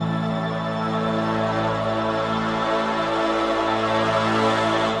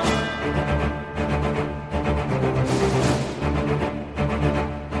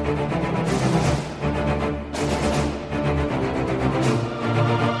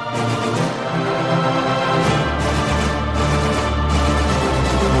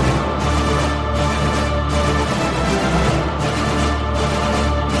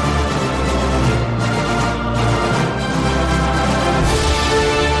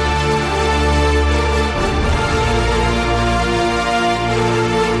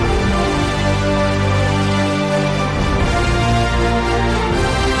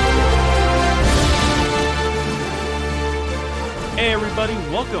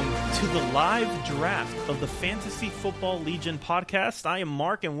welcome to the live draft of the Fantasy Football Legion podcast. I am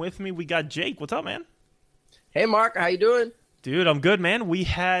Mark, and with me we got Jake. What's up, man? Hey, Mark. How you doing? Dude, I'm good, man. We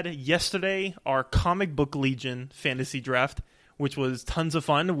had yesterday our Comic Book Legion fantasy draft, which was tons of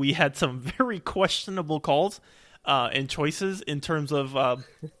fun. We had some very questionable calls and choices in terms of,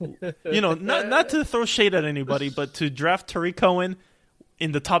 not to throw shade at anybody, but to draft Tariq Cohen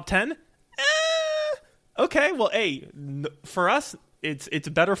in the top 10. Okay, well, hey, for us, it's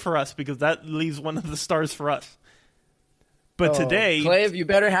better for us because that leaves one of the stars for us. But today, Clave, you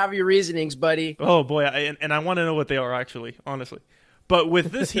better have your reasonings, buddy. Oh boy, and I want to know what they are actually, honestly. But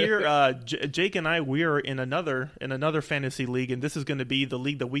with this here, Jake and I, we are in another fantasy league, and this is going to be the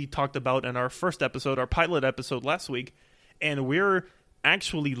league that we talked about in our first episode, our pilot episode last week, and we're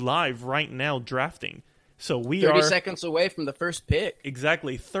actually live right now drafting. So we 30 are seconds away from the first pick.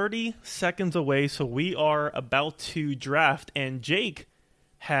 Exactly, 30 seconds away. So we are about to draft, and Jake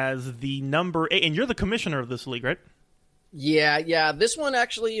has the number 8, and you're the commissioner of this league, right? Yeah. This one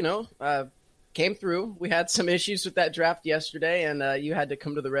actually, came through. We had some issues with that draft yesterday, and you had to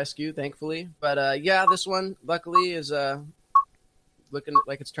come to the rescue, thankfully. But this one, luckily, is looking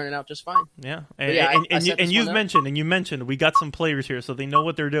like it's turning out just fine. Yeah, and you mentioned we got some players here, so they know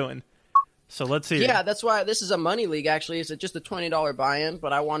what they're doing. So let's see. Yeah, that's why this is a money league. Actually, it's just a $20 buy-in,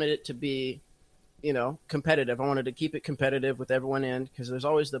 but I wanted it to be, competitive. I wanted to keep it competitive with everyone in because there's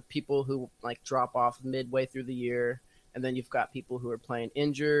always the people who drop off midway through the year. And then you've got people who are playing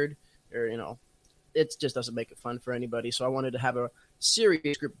injured or, it just doesn't make it fun for anybody. So I wanted to have a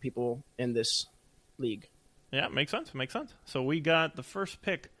serious group of people in this league. Yeah, makes sense. So we got the first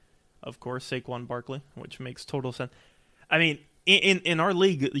pick, of course, Saquon Barkley, which makes total sense. I mean, in our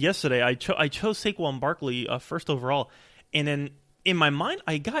league yesterday, I chose Saquon Barkley first overall. And then in my mind,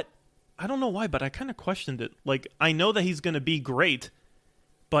 I don't know why, but I kind of questioned it. Like, I know that he's going to be great,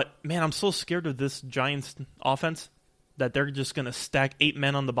 but man, I'm so scared of this Giants offense that they're just going to stack 8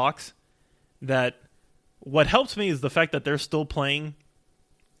 men on the box. That what helps me is the fact that they're still going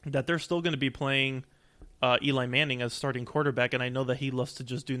to be playing Eli Manning as starting quarterback, and I know that he loves to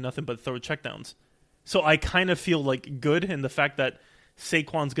just do nothing but throw checkdowns. So I kind of feel good in the fact that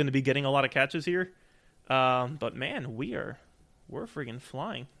Saquon's going to be getting a lot of catches here. But man, we're freaking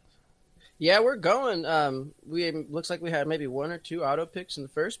flying. Yeah, we're going. Looks like we had maybe 1 or 2 auto picks in the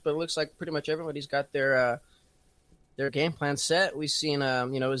first, but it looks like pretty much everybody's got their game plan set. We've seen,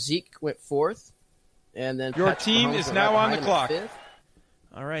 Zeke went 4th, and then your Patrick team Mahomes is now on the clock. 5th.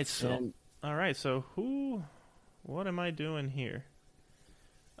 All right, so what am I doing here?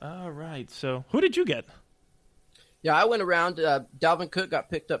 All right, so who did you get? Yeah, I went around. Dalvin Cook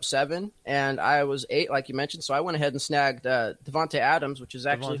got picked up 7, and I was 8, like you mentioned. So I went ahead and snagged Devontae Adams, which is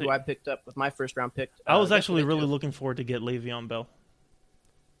actually who I picked up with my first round pick. I was actually really looking forward to get Le'Veon Bell.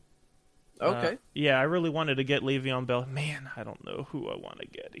 Okay. Yeah, I really wanted to get Le'Veon Bell. Man, I don't know who I want to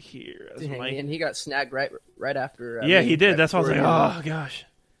get here. And he got snagged right after. Yeah, he did. That's why I was like, oh, gosh.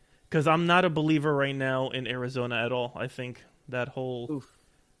 Because I'm not a believer right now in Arizona at all. I think that whole,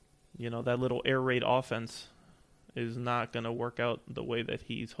 that little air raid offense is not going to work out the way that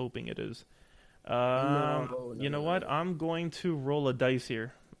he's hoping it is. You know what? I'm going to roll a dice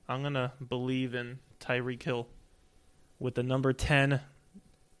here. I'm going to believe in Tyreek Hill with the number 10.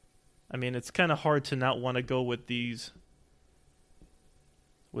 I mean, it's kind of hard to not want to go with this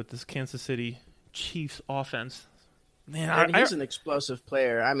Kansas City Chiefs offense. Man, he's an explosive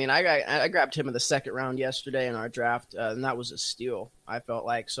player. I mean, I grabbed him in the second round yesterday in our draft, and that was a steal, I felt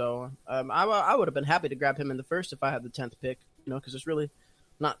like. So I would have been happy to grab him in the first if I had the 10th pick, because there's really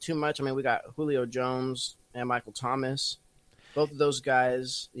not too much. I mean, we got Julio Jones and Michael Thomas. Both of those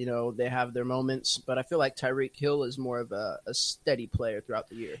guys, they have their moments, but I feel like Tyreek Hill is more of a steady player throughout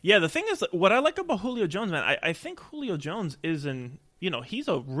the year. Yeah, the thing is, what I like about Julio Jones, man, I think Julio Jones is he's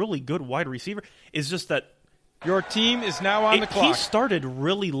a really good wide receiver. It's just that your team is now on the clock. He started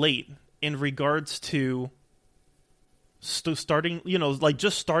really late in regards to starting,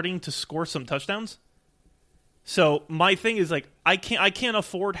 just starting to score some touchdowns. So my thing is I can't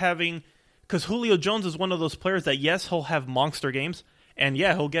afford having. Because Julio Jones is one of those players that, yes, he'll have monster games, and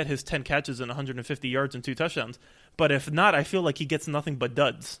yeah, he'll get his 10 catches and 150 yards and 2 touchdowns. But if not, I feel like he gets nothing but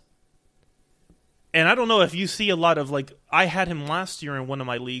duds. And I don't know if you see a lot of, I had him last year in one of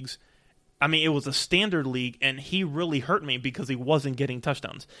my leagues. I mean, it was a standard league, and he really hurt me because he wasn't getting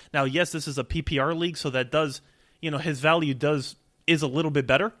touchdowns. Now, yes, this is a PPR league, so that does, his value is a little bit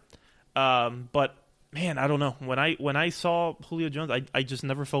better. But, man, I don't know. When I saw Julio Jones, I just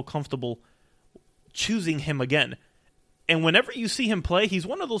never felt comfortable choosing him again. And whenever you see him play, he's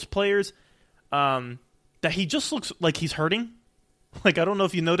one of those players that he just looks like he's hurting. Like, I don't know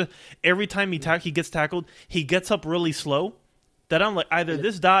if you notice, every time he gets tackled, he gets up really slow. That I'm like, either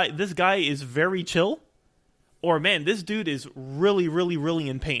this guy is very chill, or man, this dude is really, really, really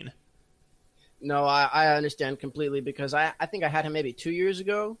in pain. No, I understand completely because I think I had him maybe 2 years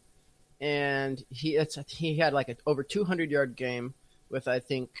ago, and he had like an over 200-yard game with, I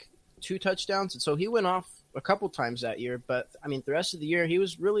think, 2 touchdowns. And so he went off a couple times that year. But, I mean, the rest of the year, he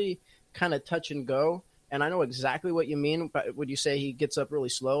was really kind of touch and go. And I know exactly what you mean but when you say he gets up really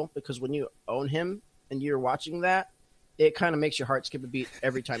slow, because when you own him and you're watching that, it kind of makes your heart skip a beat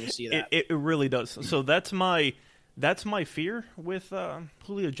every time you see that. It really does. So that's my fear with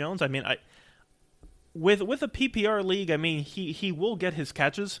Julio Jones. I mean, with a PPR league, I mean, he will get his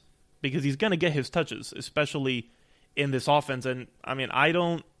catches because he's going to get his touches, especially in this offense. And I mean, I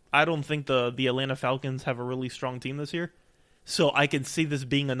don't think the Atlanta Falcons have a really strong team this year. So I can see this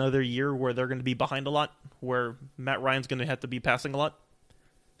being another year where they're going to be behind a lot, where Matt Ryan's going to have to be passing a lot.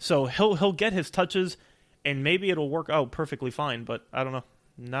 So he'll get his touches, and maybe it'll work out perfectly fine. But I don't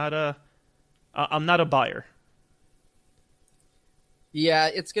know. I'm not a buyer. Yeah,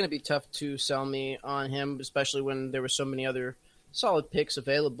 it's going to be tough to sell me on him, especially when there were so many other solid picks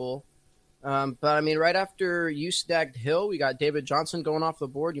available. But, I mean, right after you snagged Hill, we got David Johnson going off the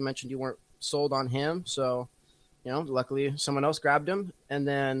board. You mentioned you weren't sold on him, so, you know, luckily someone else grabbed him. And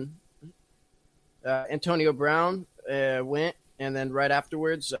then Antonio Brown went, and then right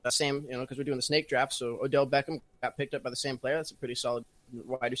afterwards, same, you know, because we're doing the snake draft, so Odell Beckham got picked up by the same player. That's a pretty solid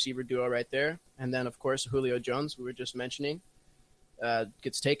wide receiver duo right there. And then, of course, Julio Jones, we were just mentioning,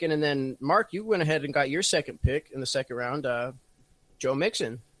 gets taken. And then, Mark, you went ahead and got your second pick in the second round, Joe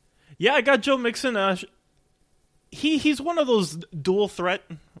Mixon. Yeah, I got Joe Mixon. He's one of those dual threat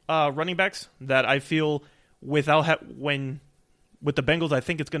running backs that I feel with the Bengals, I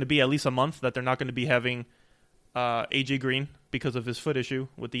think it's going to be at least a month that they're not going to be having AJ Green because of his foot issue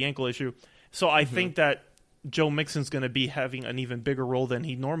with the ankle issue. So I think that Joe Mixon's going to be having an even bigger role than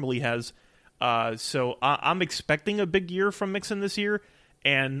he normally has. So I'm expecting a big year from Mixon this year.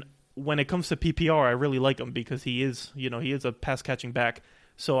 And when it comes to PPR, I really like him because he is a pass catching back.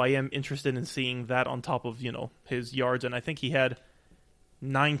 So I am interested in seeing that on top of, his yards. And I think he had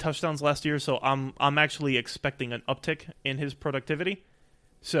 9 touchdowns last year. So I'm actually expecting an uptick in his productivity.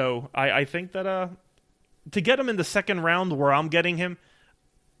 So I think that to get him in the second round where I'm getting him,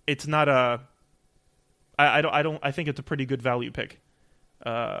 it's not I think it's a pretty good value pick.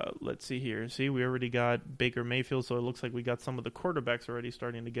 Let's see here. See, we already got Baker Mayfield, so it looks like we got some of the quarterbacks already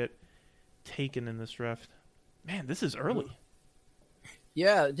starting to get taken in this draft. Man, this is early.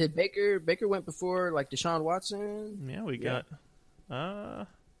 Yeah, did Baker went before like Deshaun Watson? Yeah, we got. Yeah.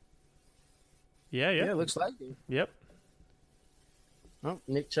 Yeah, it looks like it. Yep. Oh,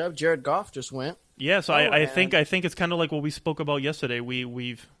 Nick Chubb, Jared Goff just went. Yeah, so I think it's kind of like what we spoke about yesterday.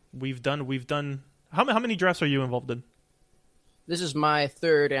 We've done. How many drafts are you involved in? This is my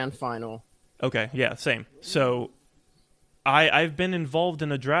third and final. Okay, yeah, same. So I've been involved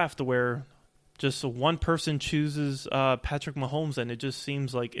in a draft where just one person chooses Patrick Mahomes, and it just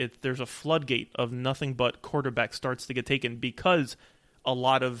seems like there's a floodgate of nothing but quarterback starts to get taken because a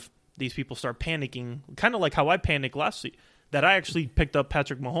lot of these people start panicking, kind of like how I panicked last week, that I actually picked up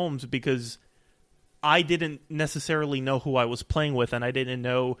Patrick Mahomes because I didn't necessarily know who I was playing with, and I didn't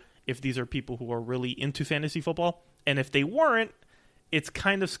know if these are people who are really into fantasy football. And if they weren't, it's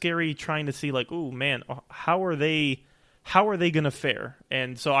kind of scary trying to see like, oh man, how are they going to fare?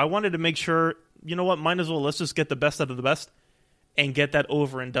 And so I wanted to make sure, you know what, might as well let's just get the best out of the best and get that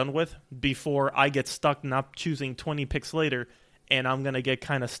over and done with before I get stuck not choosing 20 picks later and I'm going to get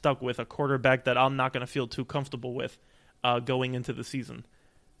kind of stuck with a quarterback that I'm not going to feel too comfortable with going into the season.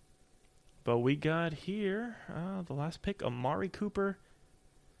 But we got here the last pick, Amari Cooper.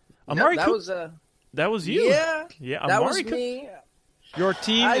 That was you. Yeah, that was me. Your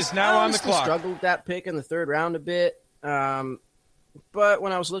team is now on the clock. I struggled with that pick in the third round a bit. But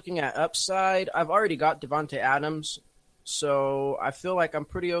when I was looking at upside, I've already got Devontae Adams. So I feel like I'm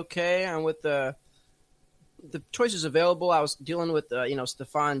pretty okay. And with the choices available, I was dealing with,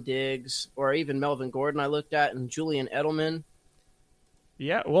 Stephon Diggs or even Melvin Gordon I looked at and Julian Edelman.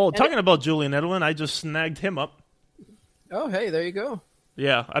 Yeah, well, talking about Julian Edelman, I just snagged him up. Oh, hey, there you go.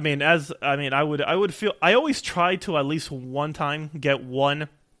 Yeah, I would feel I always try to at least one time get one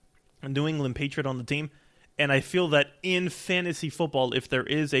New England Patriot on the team, and I feel that in fantasy football, if there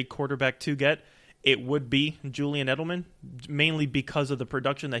is a quarterback to get, it would be Julian Edelman, mainly because of the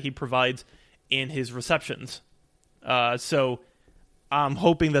production that he provides in his receptions. So I'm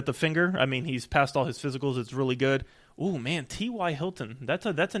hoping that the finger, he's passed all his physicals, it's really good. Ooh, man, T.Y. Hilton. That's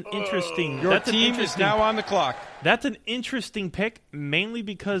an interesting. Your that's an team is interesting, now on the clock. That's an interesting pick, mainly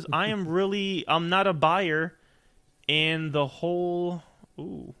because I'm not a buyer in the whole.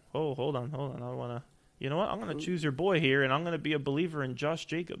 Ooh, hold on. I wanna. You know what? I'm gonna choose your boy here, and I'm gonna be a believer in Josh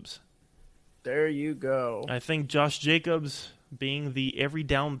Jacobs. There you go. I think Josh Jacobs being the every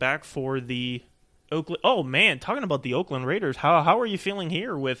down back for the Oakland. Oh man, talking about the Oakland Raiders. How are you feeling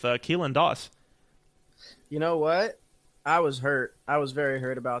here with Keelan Doss? You know what? I was hurt. I was very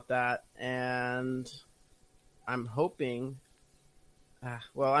hurt about that, and I'm hoping.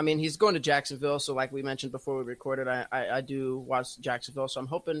 Well, I mean, he's going to Jacksonville, so like we mentioned before we recorded, I do watch Jacksonville, so I'm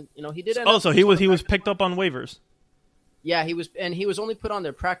hoping. He did. So he was picked up on waivers. Yeah, he was, and he was only put on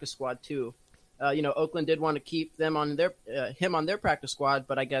their practice squad too. Oakland did want to keep him on their practice squad,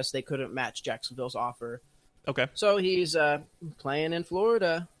 but I guess they couldn't match Jacksonville's offer. Okay. So he's playing in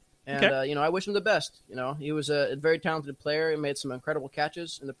Florida, and okay. I wish him the best. He was a very talented player and made some incredible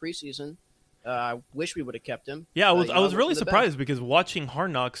catches in the preseason. I wish we would have kept him. Yeah, I was really surprised because watching Hard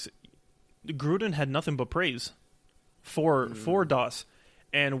Knocks, Gruden had nothing but praise for Doss.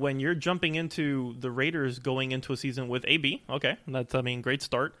 And when you're jumping into the Raiders going into a season with AB, okay, that's great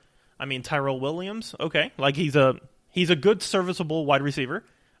start. Tyrell Williams, okay, like he's a good serviceable wide receiver.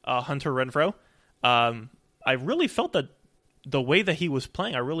 Hunter Renfrow, I really felt that the way that he was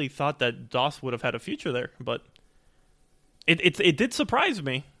playing, I really thought that Doss would have had a future there, but it did surprise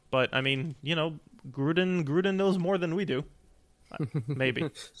me. But Gruden knows more than we do, maybe.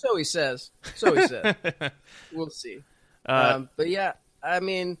 So he says. We'll see. But yeah.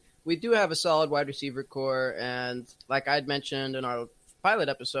 We do have a solid wide receiver core, and like I'd mentioned in our pilot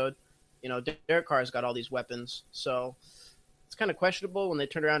episode, Derek Carr's got all these weapons, so it's kind of questionable when they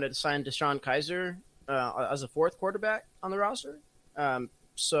turn around and sign Deshaun Kaiser as a fourth quarterback on the roster.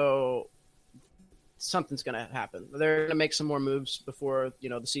 So something's going to happen. They're going to make some more moves before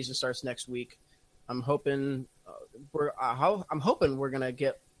the season starts next week. I'm hoping we're going to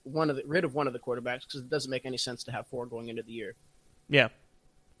get rid of one of the quarterbacks because it doesn't make any sense to have four going into the year. Yeah.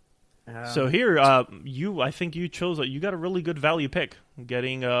 So here, I think you got a really good value pick,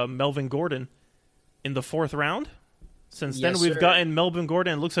 getting Melvin Gordon in the fourth round. Since then, we've gotten Melvin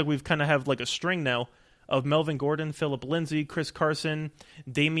Gordon. It looks like we've kind of have like a string now of Melvin Gordon, Phillip Lindsay, Chris Carson,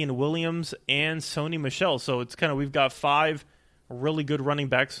 Damian Williams, and Sony Michel. So it's we've got 5 really good running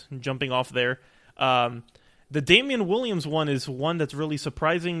backs jumping off there. The Damian Williams one is one that's really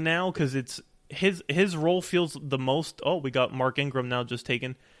surprising now because it's his role feels the most. Oh, we got Mark Ingram now just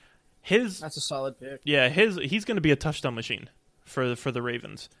taken. That's a solid pick. Yeah, he's going to be a touchdown machine for the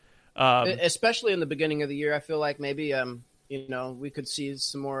Ravens, especially in the beginning of the year. I feel like maybe we could see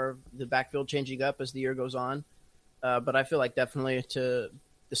some more of the backfield changing up as the year goes on. But I feel like definitely to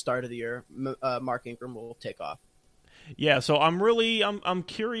the start of the year, Mark Ingram will take off. Yeah, so I'm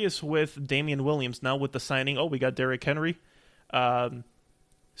curious with Damian Williams now with the signing. Oh, we got Derrick Henry.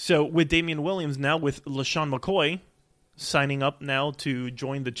 So with Damian Williams now with LaShawn McCoy signing up now to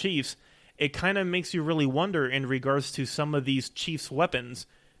join the Chiefs, it kind of makes you really wonder in regards to some of these Chiefs weapons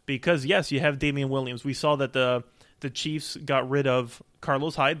because yes, you have Damian Williams. We saw that the Chiefs got rid of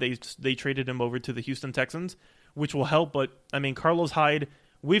Carlos Hyde. They traded him over to the Houston Texans, which will help. But Carlos Hyde,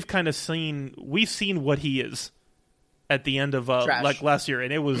 we've seen what he is at the end of like last year,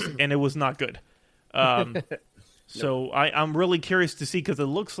 and it was not good. So I'm really curious to see because it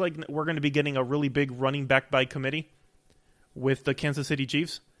looks like we're going to be getting a really big running back by committee with the Kansas City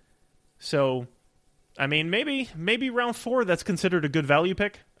Chiefs. So, maybe round 4 that's considered a good value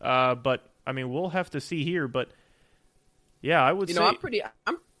pick. But we'll have to see here. But yeah, I would say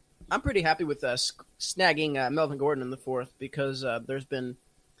I'm pretty happy with snagging Melvin Gordon in the 4th because there's been,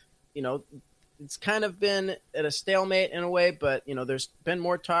 it's kind of been at a stalemate in a way. But there's been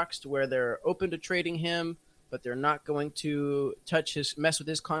more talks to where they're open to trading him, but they're not going to mess with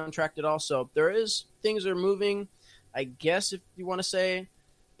his contract at all. So things are moving, I guess, if you want to say,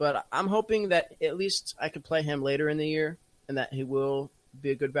 but I'm hoping that at least I could play him later in the year and that he will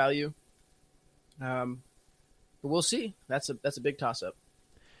be a good value. But we'll see. That's a big toss up.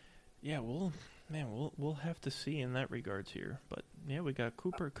 Yeah, we'll have to see in that regards here. But yeah, we got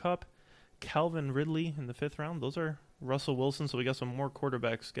Cooper Kupp, Calvin Ridley in the 5th round. Those are Russell Wilson. So we got some more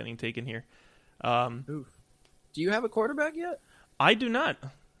quarterbacks getting taken here. Do you have a quarterback yet? I do not.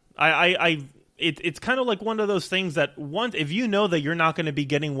 It's kind of like one of those things that if you know that you're not going to be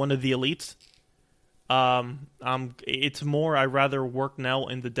getting one of the elites, it's more I rather work now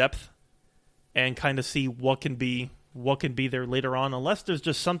in the depth and kind of see what can be there later on, unless there's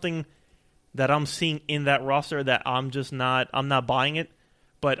just something that I'm seeing in that roster that I'm not buying it.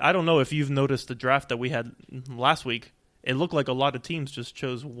 But I don't know if you've noticed the draft that we had last week. It looked like a lot of teams just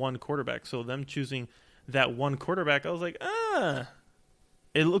chose one quarterback. So them choosing that one quarterback, I was like,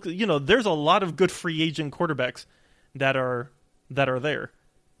 It looks, there's a lot of good free agent quarterbacks that are there.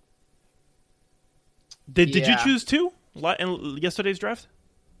 Did you choose two in yesterday's draft?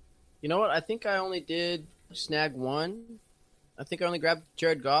 You know what? I think I only did snag one. I think I only grabbed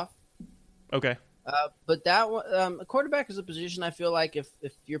Jared Goff. Okay. But that one, a quarterback is a position I feel like if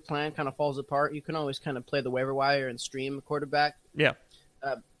your plan kind of falls apart, you can always kind of play the waiver wire and stream a quarterback. Yeah.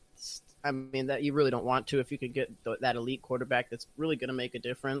 I mean, that you really don't want to if you could get that elite quarterback that's really going to make a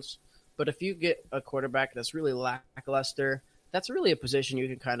difference. But if you get a quarterback that's really lackluster, that's really a position you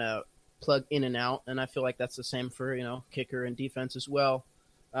can kind of plug in and out. And I feel like that's the same for, kicker and defense as well.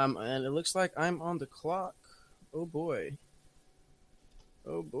 And it looks like I'm on the clock. Oh, boy.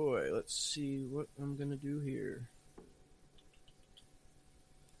 Let's see what I'm going to do here.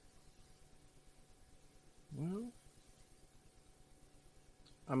 Well,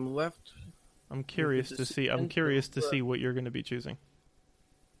 I'm left. I'm curious to see. I'm curious to see what you're going to be choosing.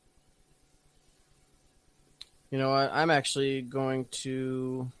 You know what? I'm actually going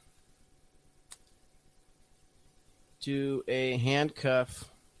to do a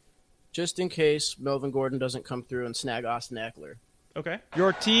handcuff just in case Melvin Gordon doesn't come through and snag Austin Eckler. Okay.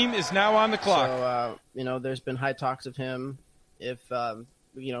 Your team is now on the clock. So, there's been high talks of him if,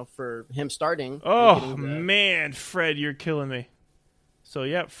 for him starting. Oh, man, Fred, you're killing me. So,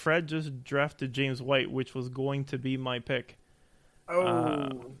 yeah, Fred just drafted James White, which was going to be my pick. Oh.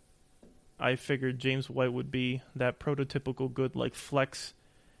 I figured James White would be that prototypical good,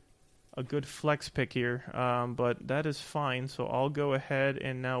 a good flex pick here. But that is fine. So I'll go ahead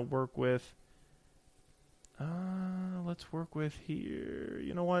and now work with... let's work with here.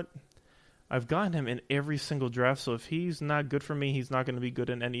 You know what? I've gotten him in every single draft, so if he's not good for me, he's not going to be good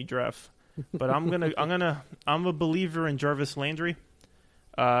in any draft. But I'm a believer in Jarvis Landry.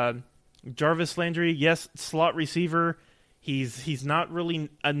 Jarvis Landry, yes, slot receiver. He's not really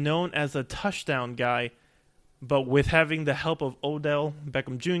known as a touchdown guy, but with having the help of Odell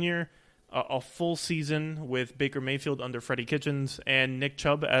Beckham Jr., a full season with Baker Mayfield under Freddie Kitchens and Nick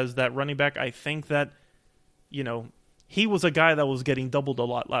Chubb as that running back, I think that, he was a guy that was getting doubled a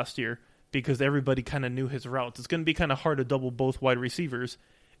lot last year because everybody kind of knew his routes. It's going to be kind of hard to double both wide receivers.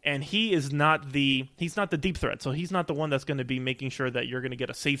 And he's not the deep threat, so he's not the one that's going to be making sure that you're going to get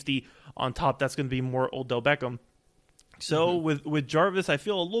a safety on top. That's going to be more Odell Beckham. So with Jarvis, I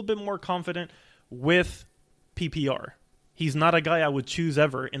feel a little bit more confident with PPR. He's not a guy I would choose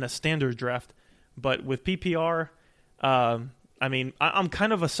ever in a standard draft, but with PPR, I'm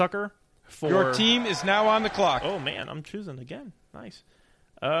kind of a sucker for... Your team is now on the clock. Oh man, I'm choosing again. Nice.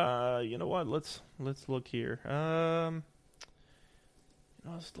 You know what? Let's look here.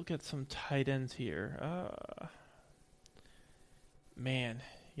 Let's look at some tight ends here. Man,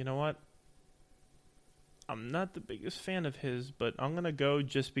 you know what? I'm not the biggest fan of his, but I'm going to go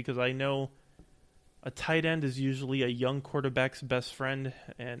just because I know a tight end is usually a young quarterback's best friend,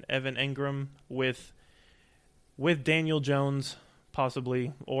 and Evan Engram with Daniel Jones,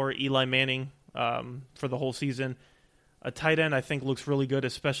 possibly, or Eli Manning for the whole season. A tight end, I think, looks really good,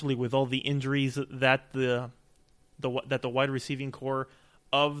 especially with all the injuries that the wide receiving core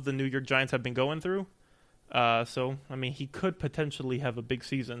of the New York Giants have been going through. He could potentially have a big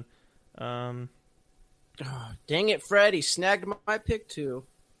season. Dang it, Fred. He snagged my pick, too.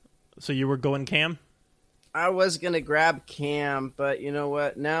 So you were going Cam? I was going to grab Cam, but you know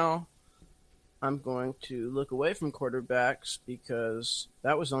what? Now I'm going to look away from quarterbacks because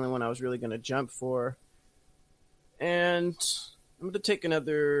that was the only one I was really going to jump for. And I'm going to take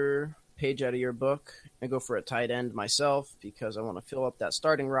another page out of your book and go for a tight end myself because I want to fill up that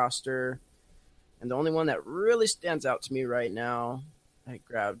starting roster. And the only one that really stands out to me right now, I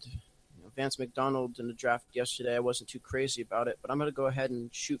grabbed Vance McDonald in the draft yesterday. I wasn't too crazy about it, but I'm going to go ahead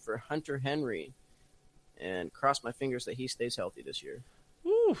and shoot for Hunter Henry and cross my fingers that he stays healthy this year.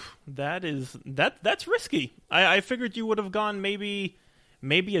 Ooh, that's risky. I figured you would have gone maybe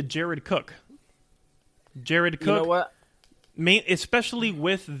a Jared Cook. Jared Cook. You know what? Especially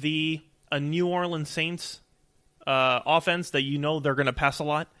with the New Orleans Saints offense that they're going to pass a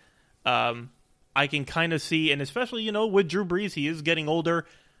lot. I can kind of see, and especially with Drew Brees, he is getting older.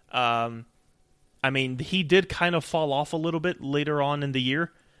 He did kind of fall off a little bit later on in the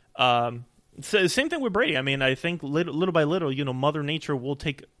year. So same thing with Brady. I think little by little, Mother Nature will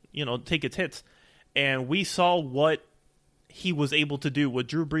take its hits. And we saw what he was able to do, what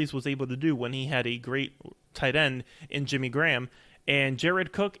Drew Brees was able to do when he had a great tight end in Jimmy Graham. And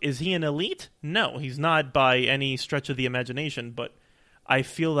Jared Cook, is he an elite? No, he's not by any stretch of the imagination. But I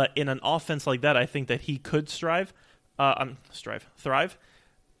feel that in an offense like that, I think that he could thrive. I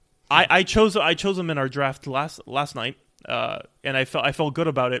chose him in our draft last night, and I felt good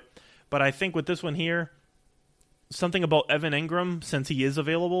about it. But I think with this one here, something about Evan Engram, since he is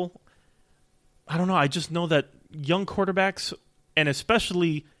available, I don't know. I just know that young quarterbacks, and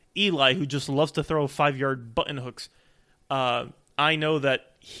especially Eli, who just loves to throw 5-yard button hooks, I know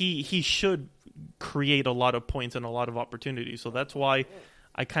that he should create a lot of points and a lot of opportunities. So that's why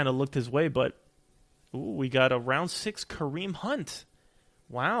I kind of looked his way. But we got a round 6 Kareem Hunt.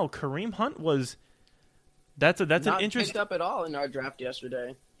 Wow, Kareem Hunt was that's Not an interesting. picked up at all in our draft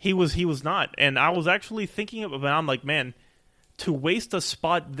yesterday. He was not, and I was actually thinking about. I'm like, man, to waste a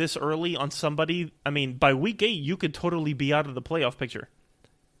spot this early on somebody. I mean, by week 8, you could totally be out of the playoff picture.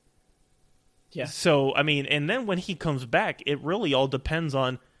 Yeah. So I mean, and then when he comes back, it really all depends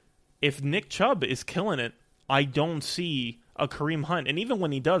on if Nick Chubb is killing it. I don't see a Kareem Hunt, and even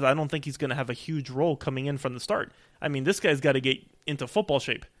when he does, I don't think he's going to have a huge role coming in from the start. I mean, this guy's got to get into football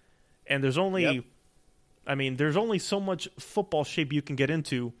shape, and there's only, there's only so much football shape you can get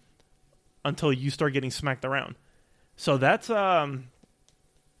into until you start getting smacked around. So that's, I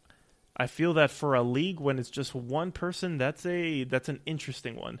feel that for a league when it's just one person, that's an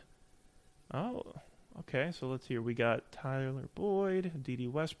interesting one. Oh, okay. So let's hear. We got Tyler Boyd, D.D.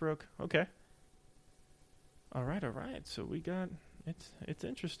 Westbrook. Okay. All right. So we got it's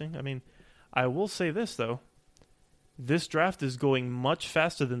interesting. I mean, I will say this though. This draft is going much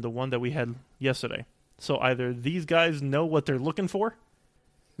faster than the one that we had yesterday. So either these guys know what they're looking for,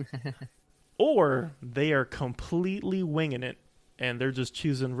 or they are completely winging it and they're just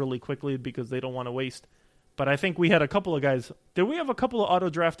choosing really quickly because they don't want to waste. But I think we had a couple of guys. Did we have a couple of auto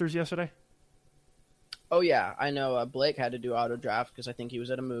drafters yesterday? Oh yeah, I know. Blake had to do auto draft because I think he was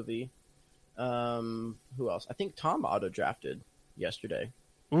at a movie. Who else? I think Tom auto drafted yesterday.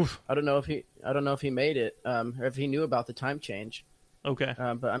 Oof. I don't know if he made it, or if he knew about the time change. Okay.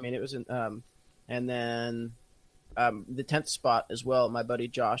 But I mean, it was and then the 10th spot as well. My buddy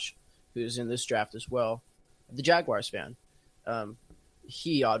Josh, who's in this draft as well, the Jaguars fan,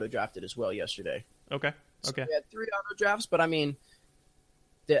 he auto drafted as well yesterday. Okay. So we had 3 auto drafts, but I mean,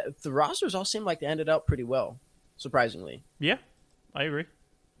 the rosters all seemed like they ended up pretty well, surprisingly. Yeah, I agree.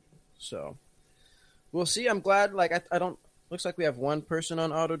 So we'll see. I'm glad. Like I don't. Looks like we have 1 person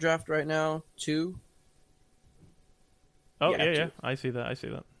on auto draft right now. 2. Oh yeah. 2. I see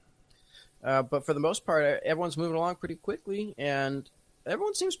that. But for the most part, everyone's moving along pretty quickly, and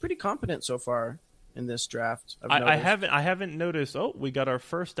everyone seems pretty competent so far in this draft. I haven't noticed. Oh, we got our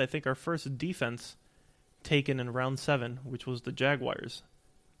first defense taken in round 7, which was the Jaguars.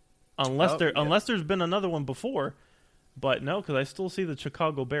 Unless there's been another one before, but no, because I still see the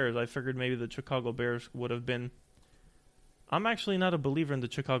Chicago Bears. I figured maybe the Chicago Bears would have been. I'm actually not a believer in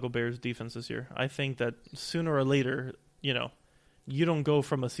the Chicago Bears defense this year. I think that sooner or later, you don't go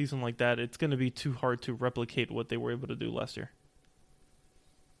from a season like that. It's going to be too hard to replicate what they were able to do last year.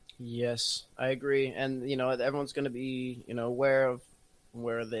 Yes, I agree. And, everyone's going to be, aware of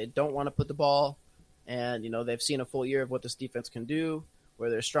where they don't want to put the ball. And, they've seen a full year of what this defense can do, where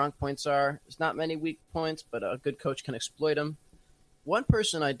their strong points are. There's not many weak points, but a good coach can exploit them. One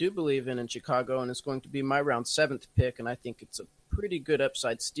person I do believe in Chicago, and it's going to be my round 7th pick, and I think it's a pretty good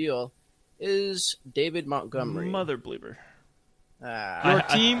upside steal, is David Montgomery. Mother bleeper. Your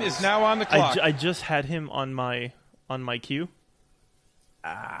team is now on the clock. I just had him on my queue.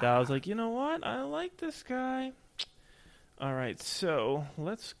 I was like, you know what? I like this guy. All right, so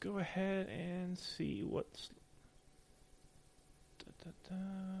let's go ahead and see what's.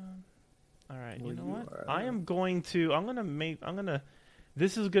 All right, you know what? I'm gonna.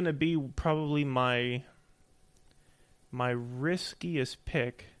 This is gonna be probably my riskiest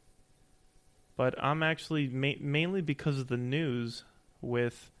pick, but I'm actually mainly because of the news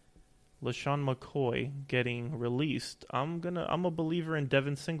with LaShawn McCoy getting released. I'm a believer in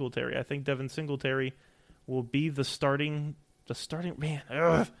Devin Singletary. I think Devin Singletary will be the starting man.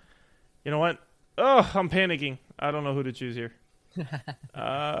 Ugh. You know what? I'm panicking. I don't know who to choose here.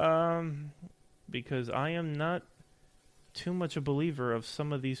 Because I am not too much a believer of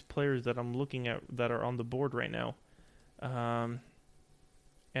some of these players that I'm looking at that are on the board right now. And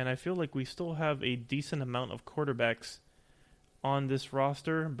I feel like we still have a decent amount of quarterbacks on this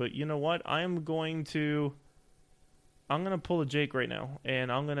roster, but you know what? I'm going to pull a Jake right now,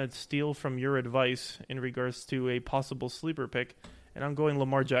 and I'm going to steal from your advice in regards to a possible sleeper pick, and I'm going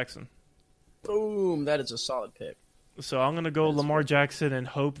Lamar Jackson. Boom, that is a solid pick. So I'm going to go Lamar Jackson and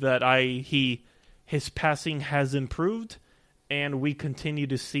hope that his passing has improved, and we continue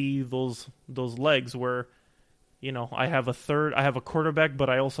to see those legs where I have a quarterback, but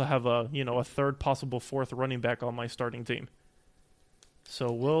I also have a third, possible fourth running back on my starting team.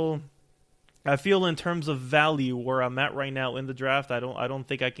 So I feel in terms of value where I'm at right now in the draft, I don't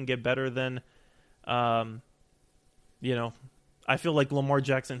think I can get better than, I feel like Lamar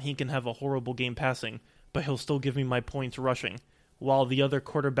Jackson, he can have a horrible game passing, but he'll still give me my points rushing. While the other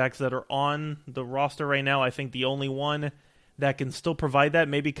quarterbacks that are on the roster right now, I think the only one that can still provide that,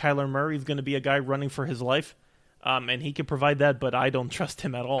 maybe Kyler Murray is going to be a guy running for his life. And he can provide that, but I don't trust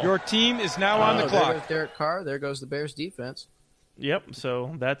him at all. Your team is now on the clock. There goes Derek Carr. There goes the Bears defense. Yep,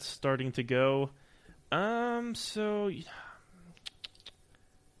 so that's starting to go. So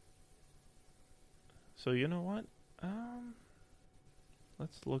you know what?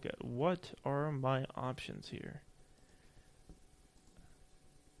 Let's look at what are my options here.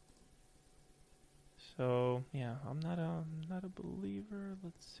 So, yeah, I'm not a believer.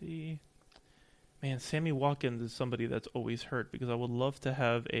 Let's see. Man, Sammy Watkins is somebody that's always hurt because I would love to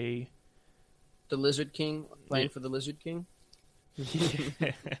have the Lizard King playing for the Lizard King.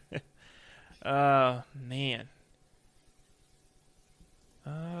 Man.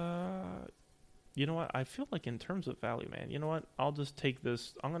 You know what? I feel like in terms of value, man, you know what? I'll just take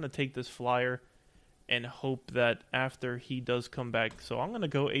this. I'm going to take this flyer and hope that after he does come back. So I'm going to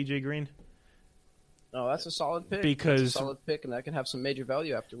go AJ Green. Oh, that's a solid pick. Because that's a solid pick, and that can have some major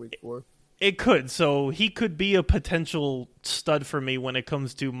value after week 4. It could. So he could be a potential stud for me when it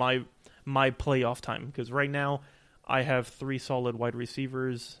comes to my playoff time. Because right now I have 3 solid wide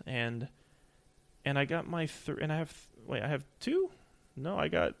receivers, and I got my I have 2? No, I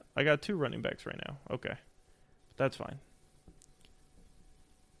got 2 running backs right now. Okay, that's fine.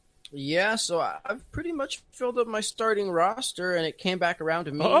 Yeah, so I've pretty much filled up my starting roster, and it came back around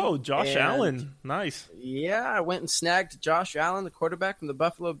to me. Oh, Josh Allen. Nice. Yeah, I went and snagged Josh Allen, the quarterback from the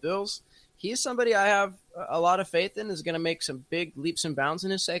Buffalo Bills. He's somebody I have a lot of faith in, is going to make some big leaps and bounds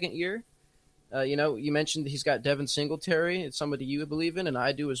in his second year. You mentioned he's got Devin Singletary. It's somebody you believe in, and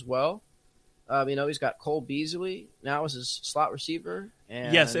I do as well. He's got Cole Beasley now as his slot receiver.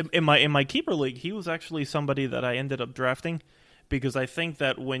 And yes, in my keeper league, he was actually somebody that I ended up drafting because I think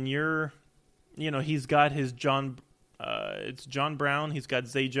that when you're, he's got his it's John Brown, he's got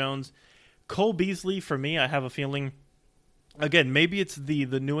Zay Jones. Cole Beasley, for me, I have a feeling, again, maybe it's the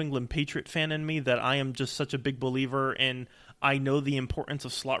New England Patriot fan in me that I am just such a big believer and I know the importance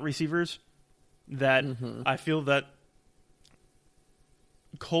of slot receivers that I feel that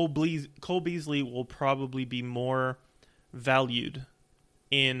Cole Beasley will probably be more valued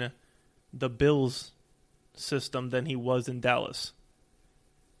in the Bills system than he was in Dallas.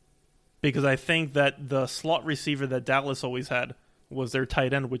 Because I think that the slot receiver that Dallas always had was their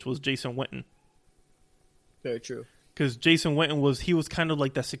tight end, which was Jason Witten. Very true. Because Jason Witten was kind of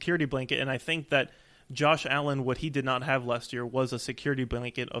like that security blanket, and I think that Josh Allen, what he did not have last year, was a security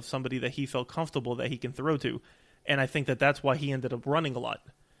blanket of somebody that he felt comfortable that he can throw to. And I think that that's why he ended up running a lot.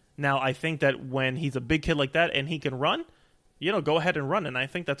 Now, I think that when he's a big kid like that and he can run, go ahead and run. And I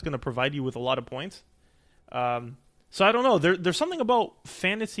think that's going to provide you with a lot of points. So I don't know. There's something about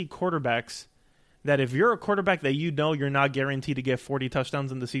fantasy quarterbacks that if you're a quarterback that you're not guaranteed to get 40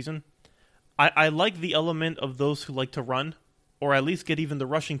 touchdowns in the season, I like the element of those who like to run or at least get even the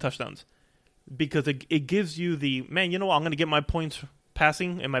rushing touchdowns. Because it gives you I'm going to get my points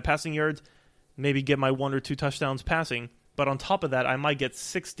passing and my passing yards, maybe get my 1 or 2 touchdowns passing. But on top of that, I might get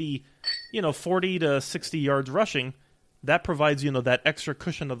 40 to 60 yards rushing. That provides, that extra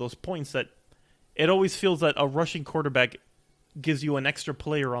cushion of those points that it always feels that a rushing quarterback gives you an extra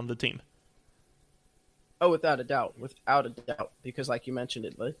player on the team. Oh, without a doubt. Because like you mentioned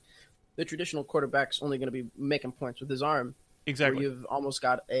it, the traditional quarterback's only going to be making points with his arm. Exactly. Where you've almost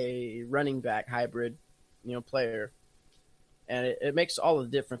got a running back hybrid, player. And it makes all the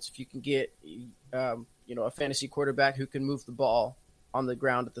difference if you can get, a fantasy quarterback who can move the ball on the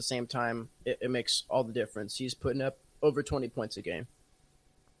ground at the same time. It makes all the difference. He's putting up over 20 points a game.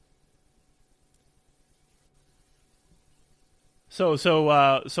 So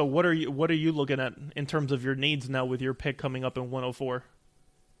what are you looking at in terms of your needs now with your pick coming up in 104?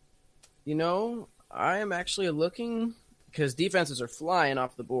 I am actually looking because defenses are flying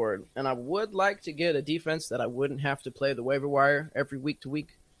off the board, and I would like to get a defense that I wouldn't have to play the waiver wire every week to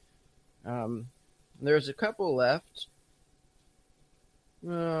week. There's a couple left,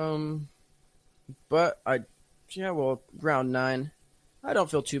 but round 9. I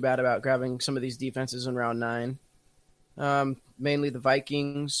don't feel too bad about grabbing some of these defenses in round 9. Mainly the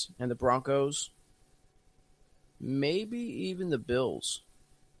Vikings and the Broncos. Maybe even the Bills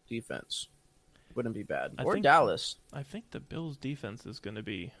defense wouldn't be bad. Or Dallas. I think the Bills defense is going to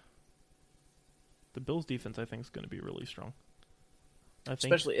be The Bills' defense, I think, is going to be really strong.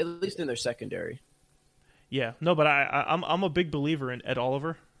 Especially, at least in their secondary. Yeah, no, but I'm a big believer in Ed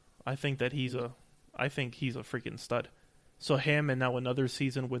Oliver. I think that he's a freaking stud. So him, and now another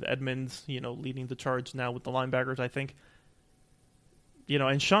season with Edmonds, leading the charge now with the linebackers. I think,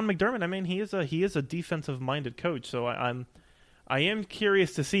 and Sean McDermott. I mean, he is a defensive minded coach. So I am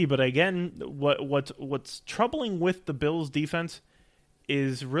curious to see. But again, what's troubling with the Bills' defense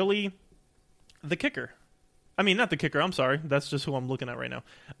is really the kicker. I mean, not the kicker. I'm sorry. That's just who I'm looking at right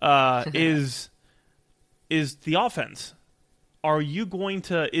now. Is the offense.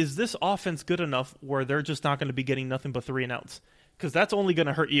 Is this offense good enough where they're just not going to be getting nothing but 3 and outs? Because that's only going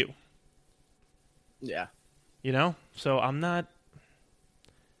to hurt you. Yeah. So I'm not.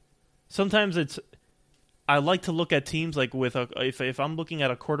 Sometimes I like to look at teams like if I'm looking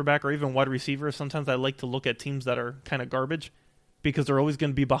at a quarterback or even wide receiver, sometimes I like to look at teams that are kind of garbage because they're always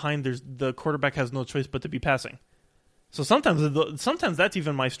going to be behind. The quarterback has no choice but to be passing. So sometimes that's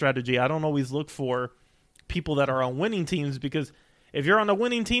even my strategy. I don't always look for people that are on winning teams, because if you're on a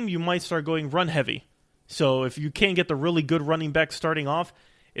winning team, you might start going run heavy. So if you can't get the really good running back starting off,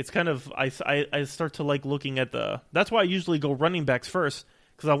 it's kind of I start to like looking at that's why I usually go running backs first,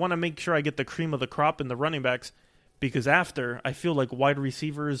 because I want to make sure I get the cream of the crop in the running backs, because after I feel like wide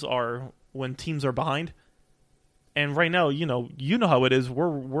receivers are when teams are behind. And right now, you know how it is.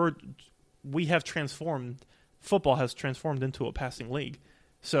 We have transformed. Football has transformed into a passing league.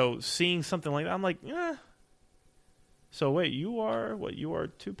 So seeing something like that, I'm like, eh. So wait, you are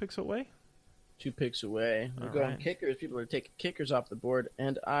 2 picks away? 2 picks away. We're going right. kickers. People are taking kickers off the board,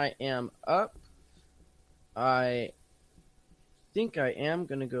 and I am up. I think I am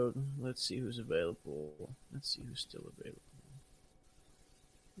going to go. Let's see who's available. Let's see who's still available.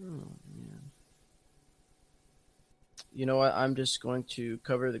 Oh, man. You know what? I'm just going to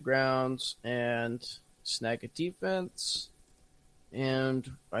cover the grounds and snag a defense. And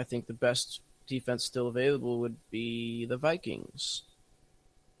I think the best defense still available would be the Vikings.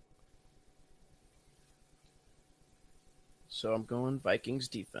 So I'm going Vikings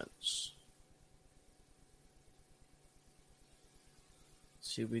defense.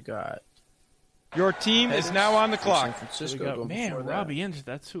 Let's see what we got. Your team is now on the clock. San Francisco. Man, Robbie Inge,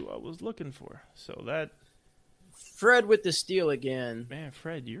 that's who I was looking for. So that Fred with the steal again. Man,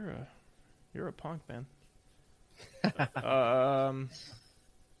 Fred, you're a punk, man.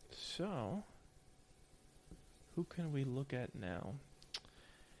 So who can we look at now?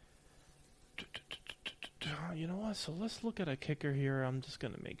 You know what? So let's look at a kicker here. I'm just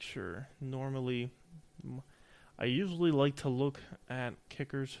going to make sure. Normally, I usually like to look at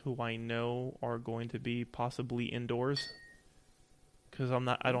kickers who I know are going to be possibly indoors, because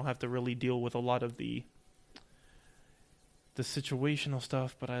I don't have to really deal with a lot of the situational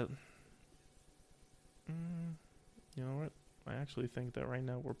stuff. But you know what? I actually think that right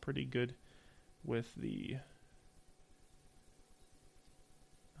now we're pretty good with the.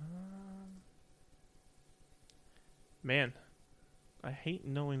 Man, I hate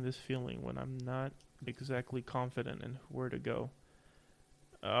knowing this feeling when I'm not exactly confident in where to go.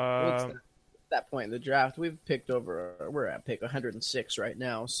 At that point in the draft, we're at pick 106 right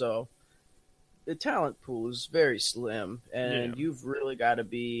now, so the talent pool is very slim, and you've really got to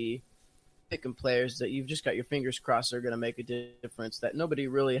be picking players that you've just got your fingers crossed are going to make a difference that nobody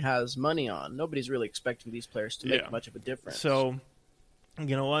really has money on. Nobody's really expecting these players to make much of a difference. So,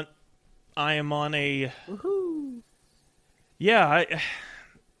 you know what? I am on a... Woohoo! Yeah,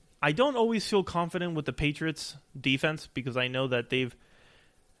 I don't always feel confident with the Patriots defense, because I know that they've...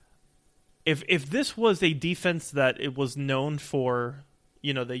 If this was a defense that it was known for,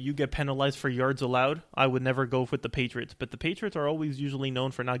 that you get penalized for yards allowed, I would never go with the Patriots. But the Patriots are always usually known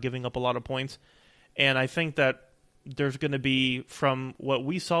for not giving up a lot of points. And I think that there's going to be, from what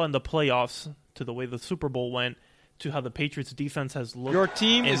we saw in the playoffs to the way the Super Bowl went to how the Patriots defense has looked. Your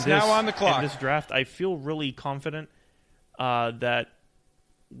team is now on the clock. In this draft, I feel really confident that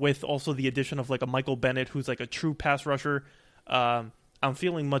with also the addition of like a Michael Bennett, who's like a true pass rusher, I'm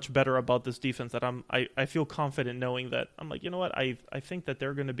feeling much better about this defense. That I feel confident knowing that I'm like, you know what, I think that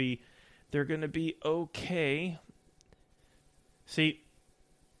they're gonna be okay. See,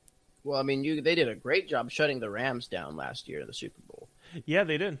 well, I mean, they did a great job shutting the Rams down last year in the Super Bowl. Yeah,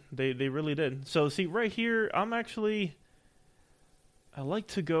 they did. They really did. So see, right here, I like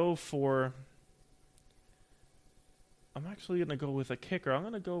to go for. I'm actually gonna go with a kicker. I'm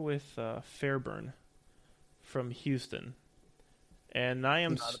gonna go with Fairburn from Houston. And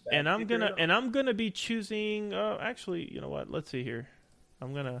I'm gonna be choosing. Actually, you know what? Let's see here.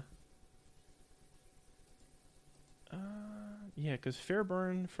 I'm gonna. Yeah, because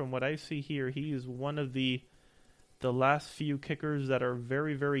Fairburn, from what I see here, he is one of the last few kickers that are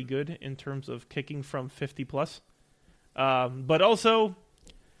very, very good in terms of kicking from 50 plus. But also,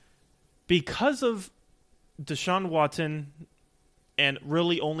 because of Deshaun Watson and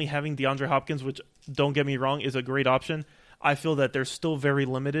really only having DeAndre Hopkins, which, don't get me wrong, is a great option, I feel that they're still very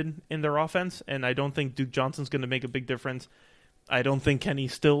limited in their offense, and I don't think Duke Johnson's going to make a big difference. I don't think Kenny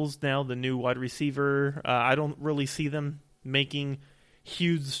Stills now, the new wide receiver, I don't really see them making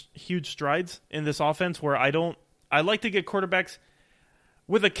huge strides in this offense where I like to get quarterbacks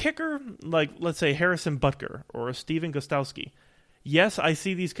with a kicker, like let's say Harrison Butker or Steven Gostkowski. Yes, I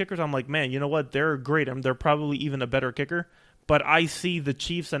see these kickers, I'm like, man, you know what? They're great. They're probably even a better kicker. But I see the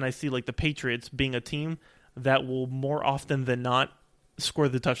Chiefs and I see like the Patriots being a team that will more often than not score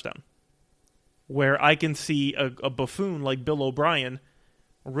the touchdown. Where I can see a buffoon like Bill O'Brien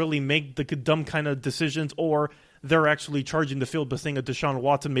really make the dumb kind of decisions, or they're actually charging the field, but seeing a Deshaun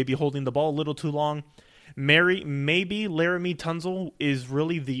Watson maybe holding the ball a little too long. Maybe Laramie Tunzel is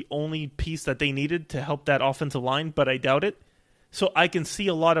really the only piece that they needed to help that offensive line, but I doubt it. So I can see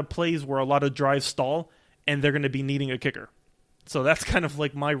a lot of plays where a lot of drives stall, and they're going to be needing a kicker. So that's kind of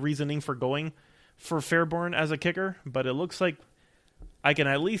like my reasoning for going for Fairburn as a kicker, but it looks like I can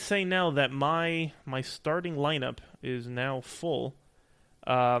at least say now that my starting lineup is now full.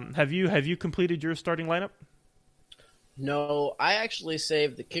 Have you completed your starting lineup? No, I actually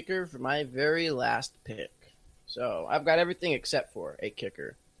saved the kicker for my very last pick. So I've got everything except for a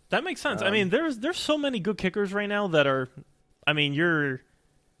kicker. That makes sense. I mean, there's so many good kickers right now that are,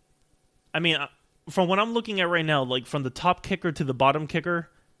 from what I'm looking at right now, like from the top kicker to the bottom kicker,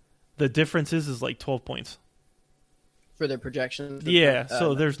 the difference is like 12 points. For their projections? Yeah,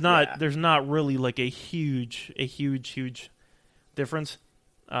 so there's not really like a huge difference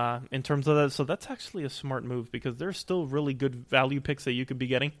in terms of that. So that's actually a smart move because there's still really good value picks that you could be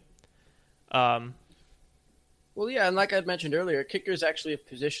getting. Well, yeah, and like I mentioned earlier, kicker is actually a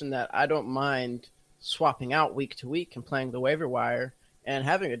position that I don't mind swapping out week to week and playing the waiver wire and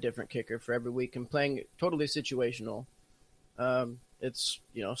having a different kicker for every week and playing it totally situational. It's,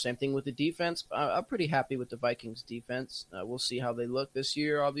 same thing with the defense. I'm pretty happy with the Vikings defense. We'll see how they look this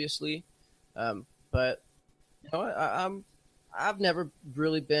year, obviously. But I've never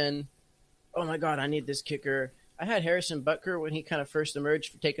really been, oh my God, I need this kicker. I had Harrison Butker when he kind of first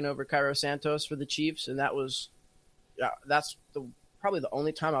emerged for taking over Cairo Santos for the Chiefs, and that's probably the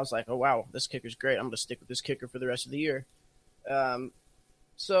only time I was like, oh wow, this kicker's great. I'm going to stick with this kicker for the rest of the year.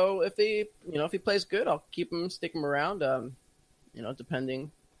 So if he plays good, I'll stick him around.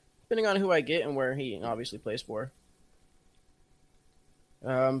 Depending on who I get and where he obviously plays for.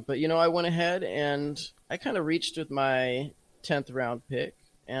 But I went ahead and I kind of reached with my 10th round pick,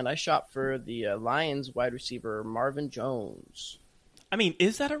 and I shot for the Lions wide receiver Marvin Jones. I mean,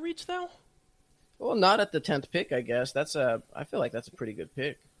 is that a reach though? Well, not at the 10th pick, I guess. I feel like that's a pretty good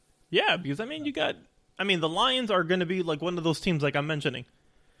pick. Yeah, because the Lions are going to be like one of those teams, like I'm mentioning,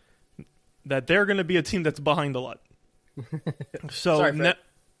 that they're going to be a team that's behind a lot. So, sorry, Fred.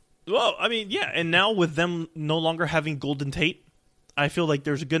 And now with them no longer having Golden Tate, I feel like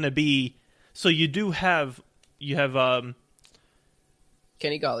there's going to be. So you have Kenny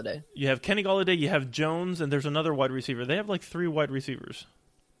Golladay. You have Kenny Golladay. You have Jones, and there's another wide receiver. They have like 3 wide receivers.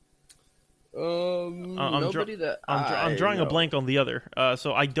 I'm drawing a blank on the other.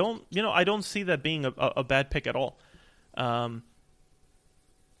 So I don't see that being a bad pick at all.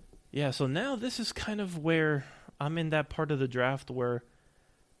 Yeah. So now this is kind of where I'm in that part of the draft where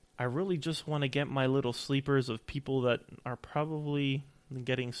I really just want to get my little sleepers of people that are probably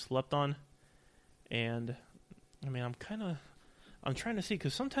getting slept on. And I'm trying to see,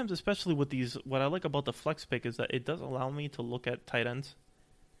 because sometimes, especially with these, what I like about the flex pick is that it does allow me to look at tight ends.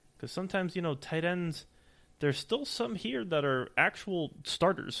 Because sometimes, tight ends, there's still some here that are actual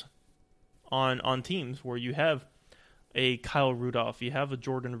starters on teams where you have a Kyle Rudolph, you have a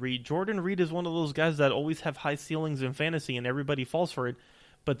Jordan Reed. Jordan Reed is one of those guys that always have high ceilings in fantasy and everybody falls for it,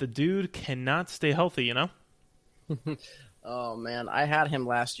 but the dude cannot stay healthy, Oh man, I had him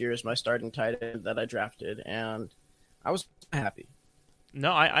last year as my starting tight end that I drafted, and I was happy.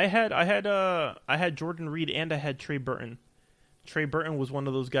 No, I had Jordan Reed and I had Trey Burton. Trey Burton was one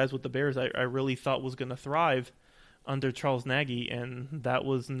of those guys with the Bears I really thought was going to thrive under Charles Nagy, and that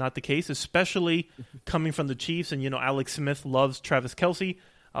was not the case, especially coming from the Chiefs. And Alex Smith loves Travis Kelce.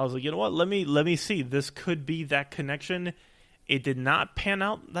 I was like, you know what? Let me see. This could be that connection. It did not pan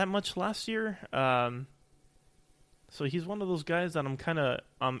out that much last year. So he's one of those guys that I'm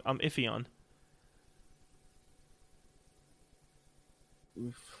iffy on.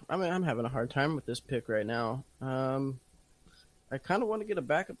 I'm having a hard time with this pick right now. I kind of want to get a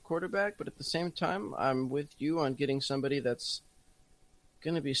backup quarterback, but at the same time, I'm with you on getting somebody that's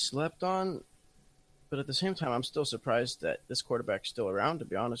going to be slept on. But at the same time, I'm still surprised that this quarterback's still around, to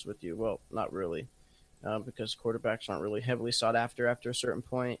be honest with you. Well, not really, because quarterbacks aren't really heavily sought after a certain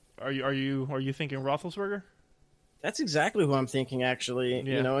point. Are you thinking Roethlisberger? That's exactly who I'm thinking, actually.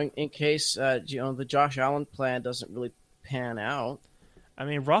 Yeah. You know, in case the Josh Allen plan doesn't really pan out. I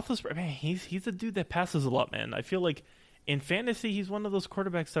mean, Roethlisberger, man, he's a dude that passes a lot, man. I feel like in fantasy, he's one of those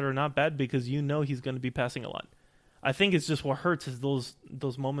quarterbacks that are not bad because you know he's going to be passing a lot. I think it's just what hurts is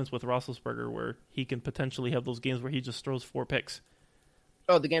those moments with Roethlisberger where he can potentially have those games where he just throws 4 picks.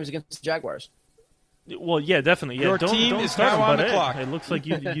 Oh, the game's against the Jaguars. Well, yeah, definitely. Yeah, Your don't team is start now him, on but the clock. It looks like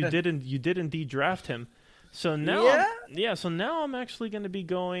you did indeed draft him. So now, Yeah? So now I'm actually going to be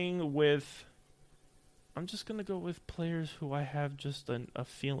going with. I'm just going to go with players who I have just a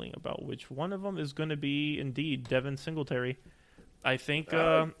feeling about which one of them is going to be indeed Devin Singletary. I think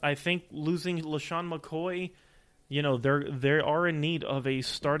losing LaShawn McCoy, you know, they are in need of a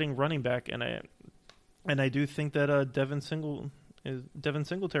starting running back, and I do think that Devin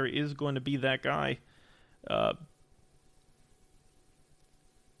Singletary is going to be that guy.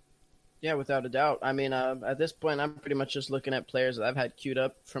 Yeah, without a doubt. I mean, at this point, I'm pretty much just looking at players that I've had queued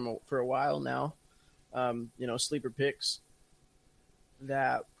up for a while now. Sleeper picks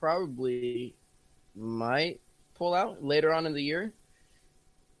that probably might pull out later on in the year.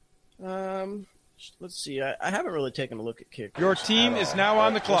 Let's see. I haven't really taken a look at kickers. Your team is now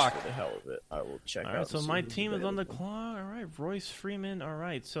on the clock. For the hell of it, I will check All out. right, so and see my who's team is on the available. clock. All right, Royce Freeman. All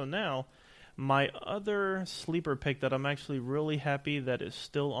right, so now my other sleeper pick that I'm actually really happy that is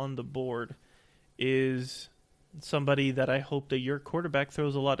still on the board is somebody that I hope that your quarterback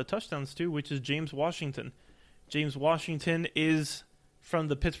throws a lot of touchdowns to, which is James Washington. James Washington is from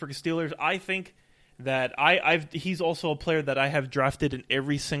the Pittsburgh Steelers. I think that he's also a player that I have drafted in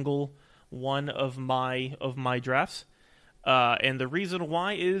every single one of my drafts. And the reason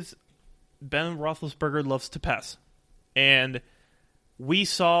why is Ben Roethlisberger loves to pass. And we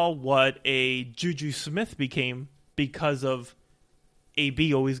saw what a Juju Smith became because of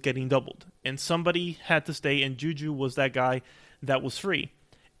AB always getting doubled. And somebody had to stay, and Juju was that guy that was free.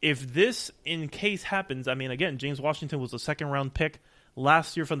 If this, in case, happens, I mean, again, James Washington was a second-round pick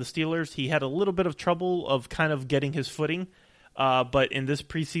last year from the Steelers. He had a little bit of trouble of kind of getting his footing, but in this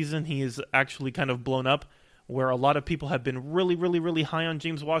preseason, he is actually kind of blown up, where a lot of people have been really, really, really high on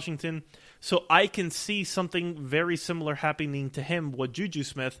James Washington. So I can see something very similar happening to him,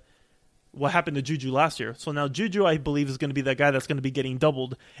 what happened to Juju last year. So now Juju, I believe, is going to be that guy that's going to be getting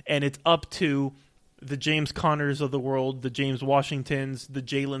doubled, and it's up to the James Connors of the world, the James Washingtons, the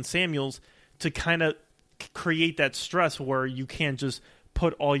Jalen Samuels, to kind of create that stress where you can't just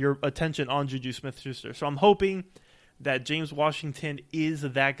put all your attention on Juju Smith-Schuster. So I'm hoping that James Washington is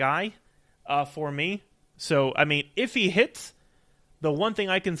that guy for me. So, I mean, if he hits, the one thing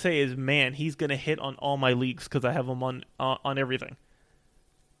I can say is, man, he's going to hit on all my leagues because I have him on everything.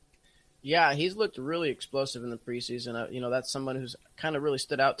 Yeah, he's looked really explosive in the preseason. That's someone who's kind of really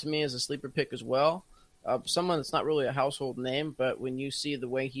stood out to me as a sleeper pick as well. Someone that's not really a household name, but when you see the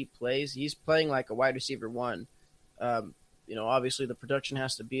way he plays, he's playing like a wide receiver one. Obviously the production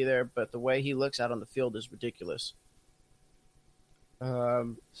has to be there, but the way he looks out on the field is ridiculous.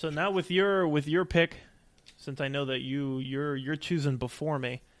 So now with your pick, since I know that you're choosing before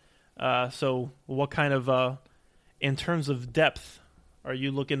me, so what kind of in terms of depth are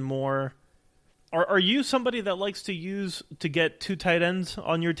you looking more? Are you somebody that likes to get 2 tight ends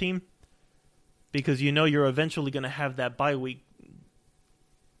on your team? Because you know you're eventually going to have that bye week.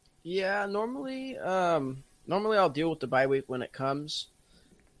 Yeah, normally I'll deal with the bye week when it comes.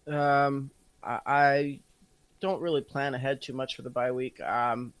 I don't really plan ahead too much for the bye week.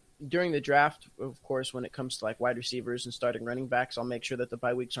 During the draft, of course, when it comes to like wide receivers and starting running backs, I'll make sure that the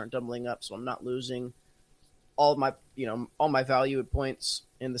bye weeks aren't doubling up, so I'm not losing all my value points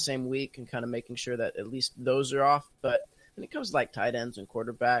in the same week, and kind of making sure that at least those are off. But when it comes to like tight ends and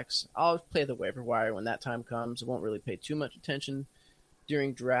quarterbacks, I'll play the waiver wire when that time comes. I won't really pay too much attention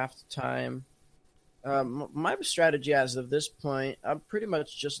during draft time. My strategy as of this point, I'm pretty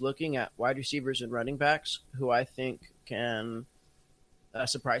much just looking at wide receivers and running backs who I think can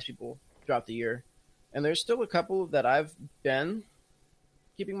surprise people throughout the year. And there's still a couple that I've been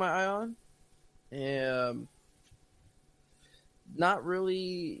keeping my eye on. Not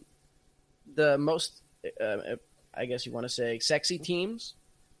really the most, I guess you want to say, sexy teams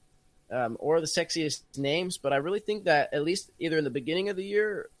or the sexiest names, but I really think that at least either in the beginning of the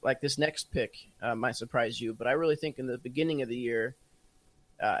year, like this next pick might surprise you, but I really think in the beginning of the year,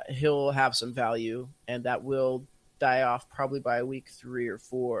 he'll have some value, and that will die off probably by week 3 or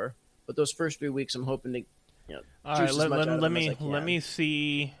 4. But those first 3 weeks, I'm hoping to, All juice right, as much out of let them me as I can. let me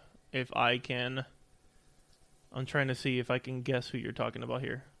see if I can. I'm trying to see if I can guess who you're talking about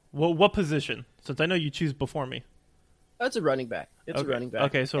here. Well, what position? Since I know you choose before me. That's a running back. It's Okay. a running back.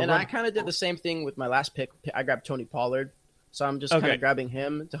 Okay, so I kind of did the same thing with my last pick. I grabbed Tony Pollard, so I'm just kind Okay. of grabbing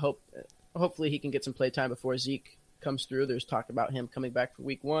him to hopefully he can get some play time before Zeke comes through. There's talk about him coming back for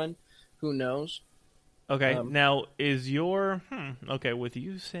week 1. Who knows? Okay, now is your okay with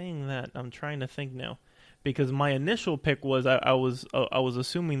you saying that? I'm trying to think now, because my initial pick was I was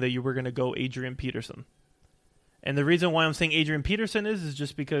assuming that you were going to go Adrian Peterson, and the reason why I'm saying Adrian Peterson is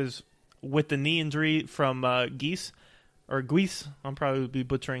just because with the knee injury from Geese, I'm probably be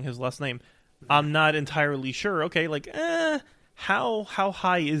butchering his last name. I'm not entirely sure. Okay, like how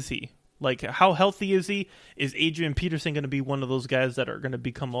high is he? Like, how healthy is he? Is Adrian Peterson going to be one of those guys that are going to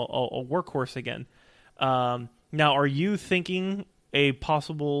become a workhorse again? Now, are you thinking a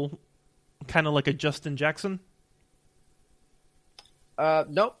possible kind of like a Justin Jackson?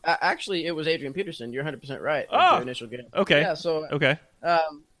 Nope. Actually, it was Adrian Peterson. You're 100% right. Oh, Your initial game. Okay. Yeah. So, Okay.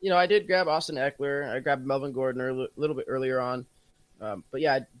 I did grab Austin Eckler. I grabbed Melvin Gordon a little bit earlier on. But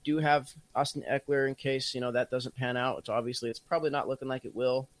yeah, I do have Austin Eckler in case that doesn't pan out. Which obviously it's probably not looking like it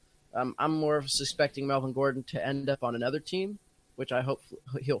will. I'm more suspecting Melvin Gordon to end up on another team, which I hope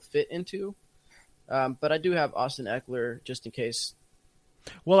he'll fit into. But I do have Austin Eckler just in case.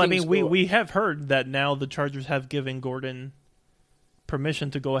 Well, I mean, we have heard that now the Chargers have given Gordon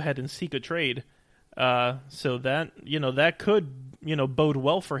permission to go ahead and seek a trade. So that that could bode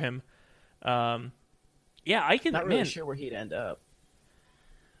well for him. Yeah, I can. Not really sure where he'd end up.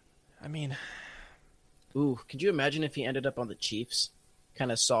 I mean, ooh, could you imagine if he ended up on the Chiefs?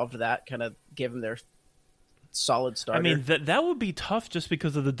 Kind of solved that. Kind of gave them their solid starter. I mean, that would be tough just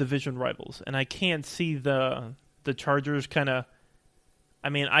because of the division rivals, and I can't see the Chargers kind of. I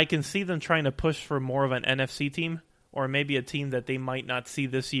mean, I can see them trying to push for more of an NFC team, or maybe a team that they might not see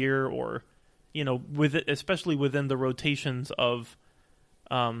this year, or especially within the rotations of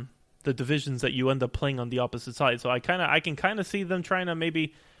the divisions that you end up playing on the opposite side. So I can kind of see them trying to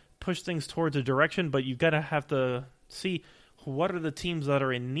maybe push things towards a direction, but you gotta have to see what are the teams that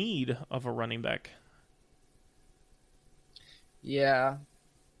are in need of a running back. Yeah.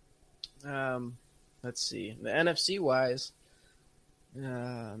 Let's see. The NFC wise.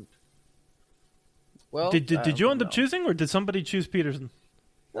 Well, did you end up choosing, or did somebody choose Peterson?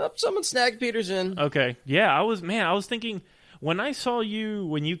 Nope, someone snagged Peterson. Okay, yeah, I was thinking when I saw you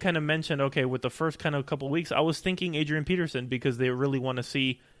when you kind of mentioned with the first kind of couple weeks, I was thinking Adrian Peterson because they really want to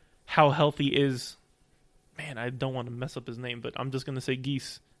see how healthy is. Man, I don't want to mess up his name, but I'm just going to say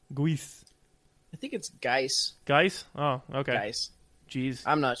Geese. I think it's Geis. Geis? Oh, okay. Geis. Jeez.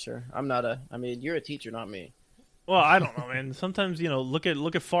 I'm not sure. You're a teacher, not me. Well, I don't know, man. Sometimes, look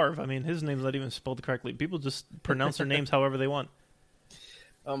at Favre. I mean, his name's not even spelled correctly. People just pronounce their names however they want.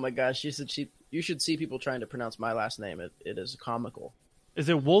 Oh my gosh, you should see people trying to pronounce my last name. It is comical. Is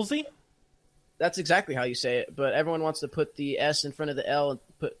it Woolsey? That's exactly how you say it, but everyone wants to put the S in front of the L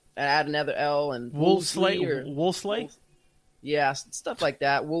and add another L and Woolsley? Yeah, stuff like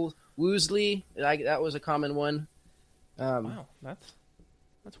that. Woosley, that was a common one. Wow,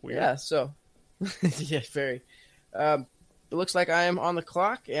 that's weird. Yeah, so yeah, very. It looks like I am on the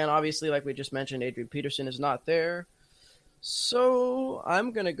clock, and obviously, like we just mentioned, Adrian Peterson is not there. So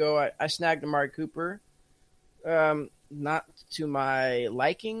I'm gonna go. I snagged Amari Cooper. Not to my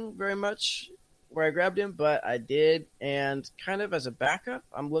liking very much where I grabbed him, but I did. And kind of as a backup,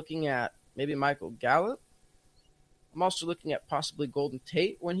 I'm looking at maybe Michael Gallup. I'm also looking at possibly Golden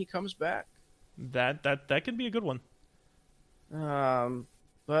Tate when he comes back. That could be a good one.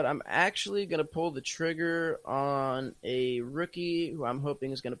 But I'm actually going to pull the trigger on a rookie who I'm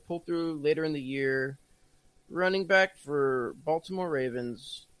hoping is going to pull through later in the year. Running back for Baltimore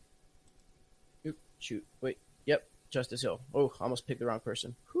Ravens. Oop, shoot. Wait. Yep. Justice Hill. Oh, almost picked the wrong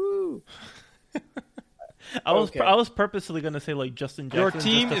person. Whoo. I was purposely going to say like Justin Jackson. Your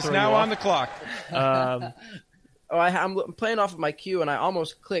team is now on the clock. I'm playing off of my cue, and I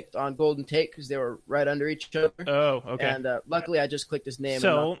almost clicked on Golden Tate because they were right under each other. Oh, okay. And luckily, I just clicked his name.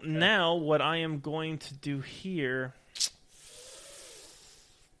 So now what I am going to do here,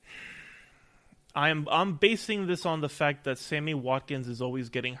 I'm basing this on the fact that Sammy Watkins is always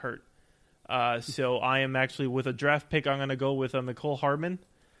getting hurt. So I am actually, with a draft pick, I'm going to go with Mecole Hardman.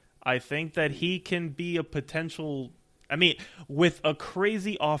 I think that he can be a potential... I mean, with a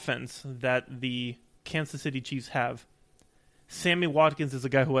crazy offense that the Kansas City Chiefs have, Sammy Watkins is a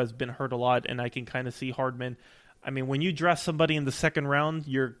guy who has been hurt a lot, and I can kind of see Hardman. I mean, when you draft somebody in the second round,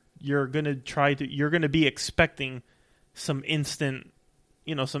 you're going to be expecting some instant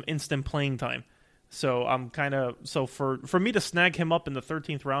playing time. So I'm kind of for me to snag him up in the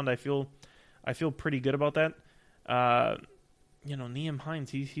 13th round, I feel pretty good about that. Nyheim Hines,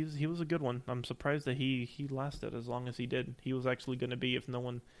 he was a good one. I'm surprised that he lasted as long as he did. He was actually going to be, if no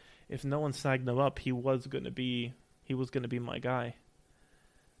one snagged him up, he was going to be my guy.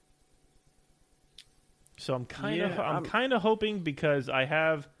 So I'm kind of hoping, because I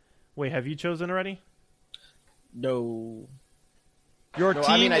have. Wait, have you chosen already? No. Your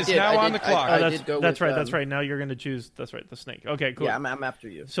team is now on the clock. That's right. Now you're going to choose. That's right, the snake. Okay, cool. Yeah, I'm after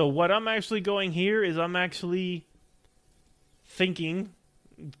you. So what I'm actually going here is I'm actually thinking,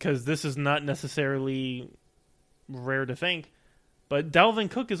 because this is not necessarily rare to think, but Dalvin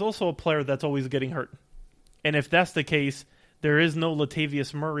Cook is also a player that's always getting hurt. And if that's the case, there is no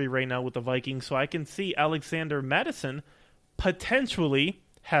Latavius Murray right now with the Vikings, so I can see Alexander Mattison potentially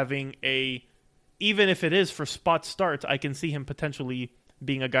having even if it is for spot starts, I can see him potentially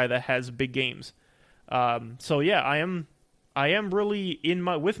being a guy that has big games. So yeah, I am really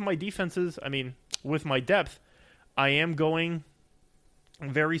with my defenses. I mean, with my depth, I am going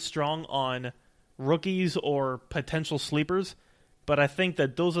very strong on rookies or potential sleepers. But I think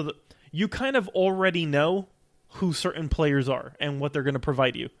that you kind of already know who certain players are and what they're going to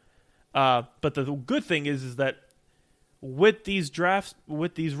provide you. But the good thing is that with these drafts,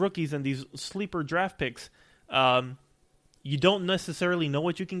 with these rookies and these sleeper draft picks, you don't necessarily know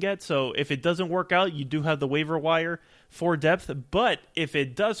what you can get. So if it doesn't work out, you do have the waiver wire for depth. But if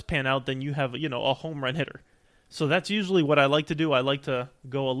it does pan out, then you have a home run hitter. So that's usually what I like to do. I like to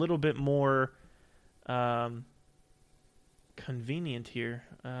go a little bit more convenient here.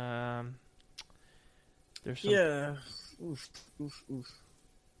 There's some... Yeah. Oof.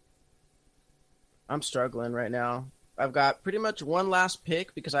 I'm struggling right now. I've got pretty much one last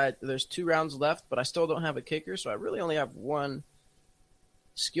pick because there's 2 rounds left, but I still don't have a kicker, so I really only have one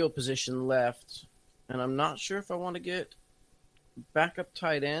skill position left. And I'm not sure if I want to get backup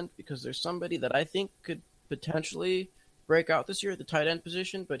tight end because there's somebody that I think could potentially break out this year at the tight end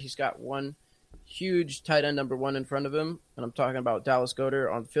position, but he's got one huge tight end number 1 in front of him, and I'm talking about Dallas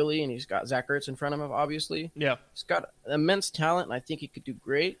Goedert on Philly, and he's got Zach Ertz in front of him, obviously. Yeah. He's got immense talent, and I think he could do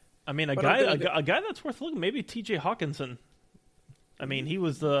great. I mean, a guy that's worth looking, maybe T.J. Hawkinson. I mean, he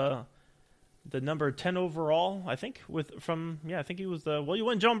was the number 10 overall, I think. I think he was you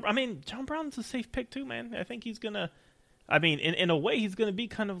went John. I mean, John Brown's a safe pick too, man. I think he's gonna. I mean, in a way, he's gonna be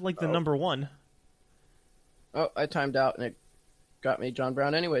kind of like the number 1. Oh, I timed out, and it got me John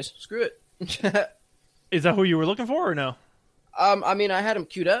Brown. Anyways, screw it. Is that who you were looking for, or no? I mean, I had him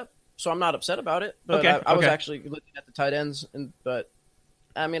queued up, so I'm not upset about it. But okay, I was actually looking at the tight ends, but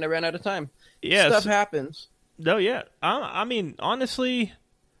I mean, I ran out of time. Yeah, stuff happens. No, yeah. I mean, honestly,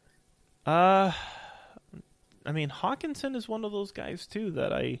 I mean, Hawkinson is one of those guys too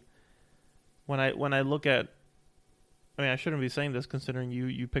that when I look at. I mean, I shouldn't be saying this considering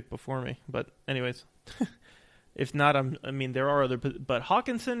you picked before me, but anyways. If not, there are other, but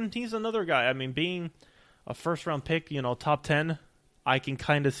Hawkinson, he's another guy. I mean, being a first-round pick, top 10, I can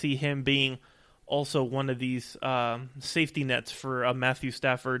kind of see him being also one of these safety nets for Matthew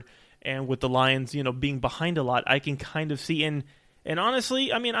Stafford. And with the Lions, being behind a lot, I can kind of see and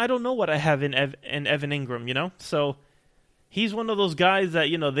honestly, I mean, I don't know what I have in Evan Ingram, So he's one of those guys that,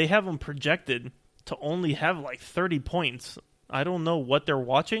 they have him projected to only have like 30 points. I don't know what they're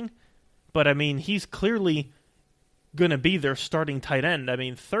watching, but I mean, he's clearly going to be their starting tight end. I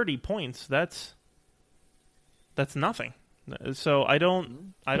mean, 30 points, that's nothing. So I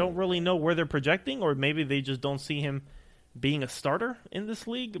don't really know where they're projecting, or maybe they just don't see him being a starter in this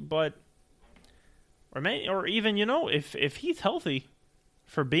league, or even, if he's healthy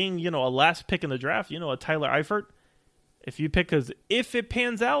for being, a last pick in the draft, a Tyler Eifert, if it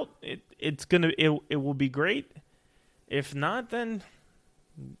pans out, it will be great. If not, then,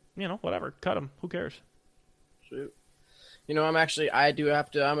 whatever, cut him. Who cares? Shoot. I'm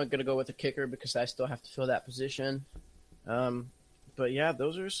going to go with a kicker because I still have to fill that position. But yeah,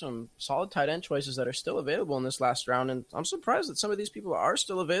 those are some solid tight end choices that are still available in this last round. And I'm surprised that some of these people are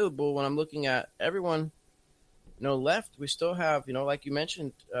still available when I'm looking at everyone, left. We still have, like you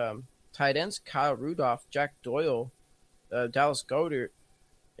mentioned, tight ends, Kyle Rudolph, Jack Doyle, Dallas Goedert,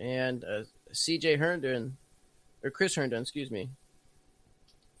 and CJ Herndon, or Chris Herndon, excuse me,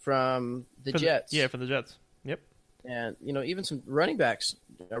 from the Jets. Yeah, from the Jets. Yep. And, even some running backs,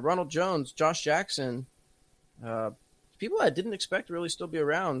 Ronald Jones, Josh Jackson, people I didn't expect to really still be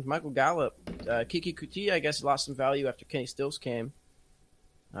around. Michael Gallup, Kiki Kuti, I guess, lost some value after Kenny Stills came.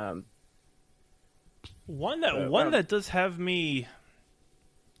 One that does have me,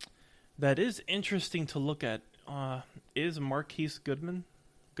 that is interesting to look at is Marquise Goodwin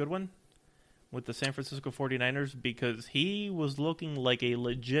with the San Francisco 49ers, because he was looking like a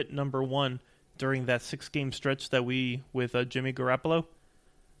legit number one during that 6-game stretch that with Jimmy Garoppolo.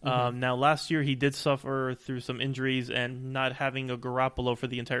 Now, last year he did suffer through some injuries, and not having a Garoppolo for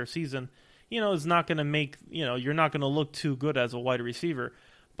the entire season, is not going to make, you're not going to look too good as a wide receiver.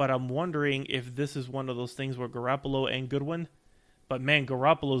 But I'm wondering if this is one of those things where Garoppolo and Goodwin, but man,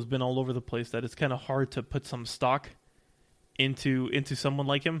 Garoppolo's been all over the place that it's kind of hard to put some stock into someone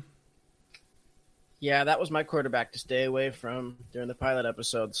like him. Yeah, that was my quarterback to stay away from during the pilot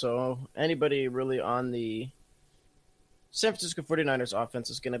episode. So anybody really on the San Francisco 49ers offense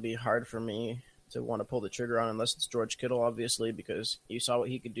is going to be hard for me to want to pull the trigger on, unless it's George Kittle, obviously, because you saw what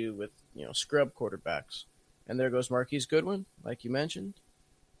he could do with, scrub quarterbacks. And there goes Marquise Goodwin, like you mentioned.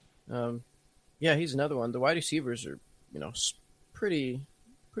 Yeah, he's another one. The wide receivers are, pretty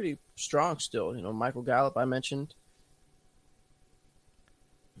strong still. Michael Gallup, I mentioned.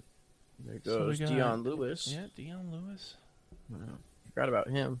 There goes Dion Lewis. Yeah, Dion Lewis. Forgot about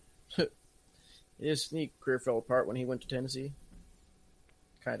him. His career fell apart when he went to Tennessee.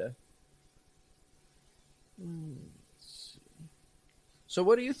 Kind of. So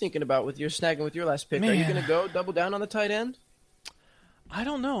what are you thinking about with your snagging with your last pick? Man. Are you going to go double down on the tight end? I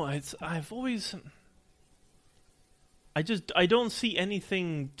don't know. I don't see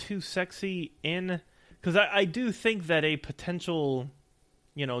anything too sexy in, because I do think that a potential,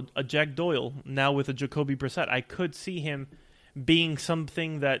 a Jack Doyle now with a Jacoby Brissett, I could see him being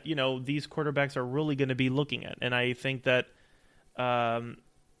something that, these quarterbacks are really going to be looking at. And I think that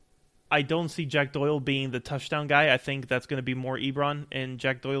I don't see Jack Doyle being the touchdown guy. I think that's going to be more Ebron, and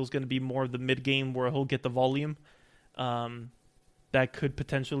Jack Doyle's going to be more of the mid-game where he'll get the volume. That could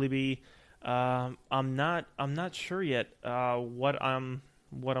potentially be. I'm not sure yet what I'm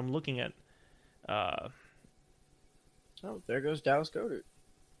looking at. Oh, there goes Dallas Goedert.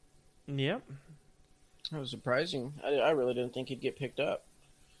 Yep. That was surprising. I really didn't think he'd get picked up.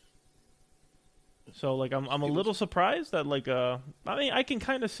 So I'm a little surprised that I can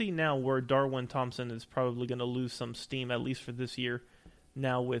kind of see now where Darwin Thompson is probably going to lose some steam, at least for this year.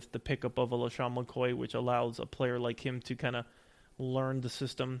 Now with the pickup of a LaShawn McCoy, which allows a player like him to kind of learn the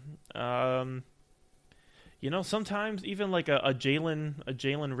system. Sometimes even like a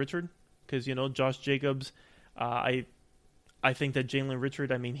Jalen Richard, because Josh Jacobs, I think that Jalen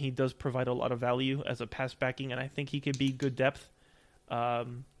Richard, he does provide a lot of value as a pass backing, and I think he could be good depth.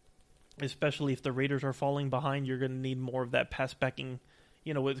 Especially if the Raiders are falling behind, you're going to need more of that pass backing,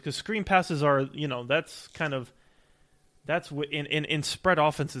 because screen passes are, that's in spread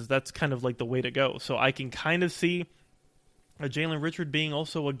offenses, that's kind of like the way to go. So I can kind of see a Jalen Richard being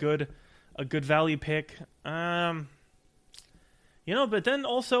also a good value pick. But then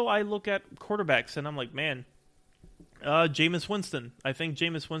also I look at quarterbacks and I'm like, man, Jameis Winston. I think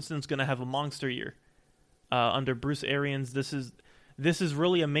Jameis Winston's going to have a monster year under Bruce Arians. This is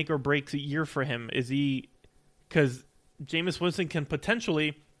really a make or break year for him. Because Jameis Winston can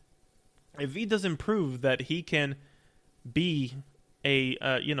potentially, if he doesn't prove that he can be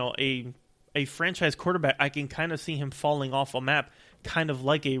a franchise quarterback, I can kind of see him falling off a map, kind of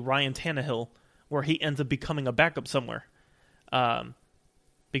like a Ryan Tannehill, where he ends up becoming a backup somewhere.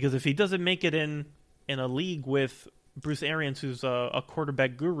 Because if he doesn't make it in a league with Bruce Arians, who's a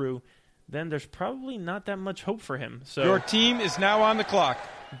quarterback guru, then there's probably not that much hope for him. So your team is now on the clock.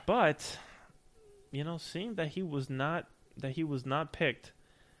 But seeing that he was not picked,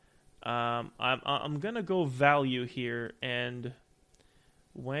 I'm gonna go value here, and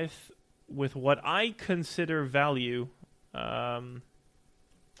with what I consider value,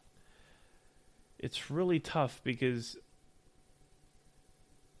 it's really tough because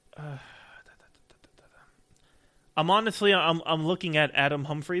I'm looking at Adam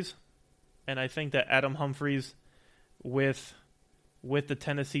Humphries. And I think that Adam Humphries with the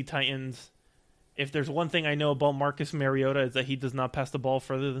Tennessee Titans, if there's one thing I know about Marcus Mariota, is that he does not pass the ball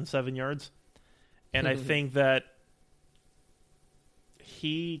further than 7 yards. And I think that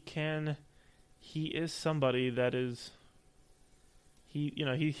he is somebody that is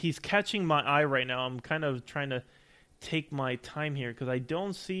he's catching my eye right now. I'm kind of trying to take my time here because I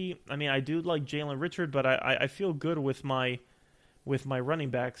don't see, I do like Jalen Richard, but I feel good with my running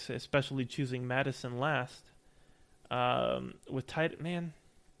backs, especially choosing Madison last. With tight, man.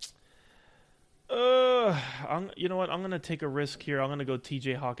 You know what? I'm gonna take a risk here. I'm gonna go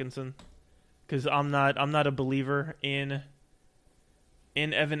T.J. Hawkinson because I'm not a believer in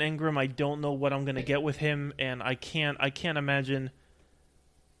Evan Engram. I don't know what I'm gonna get with him, and I can't imagine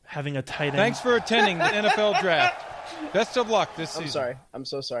having a tight end. Thanks for attending the NFL draft. Best of luck this season. I'm sorry. I'm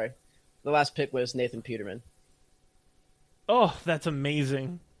so sorry. The last pick was Nathan Peterman. Oh, that's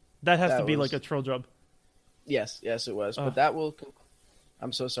amazing. That has to That be was like a troll job. yes, it was. Oh. But that will.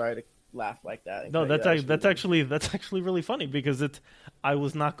 I'm so sorry to laugh like that. and No, cut you that's out. that's actually really funny because I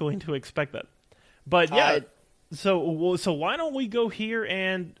was not going to expect that. But yeah, I- so why don't we go here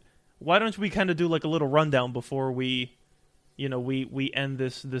and why don't we kind of do like a little rundown before we, we end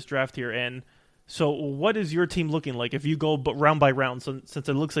this draft here. And so what is your team looking like if you go round by round? So since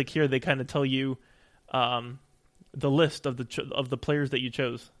it looks like here they kind of tell you the list of the players that you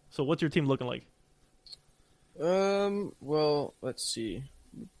chose. So what's your team looking like? Well, let's see.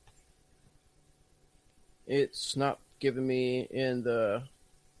 It's not giving me in the.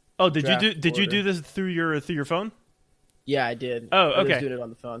 Oh, did you Draft do order. this through your phone? Yeah, I did. Oh, I was okay. doing it on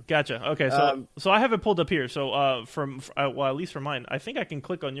the phone. Gotcha. Okay, so I have it pulled up here. So well, at least for mine, I think I can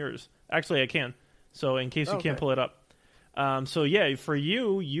click on yours. Actually, I can. So in case you can't Okay. pull it up, so yeah, for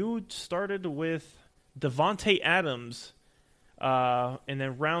you started with Devontae Adams, and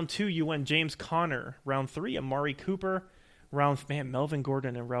then round 2 you went James Conner. Round 3 Amari Cooper. Melvin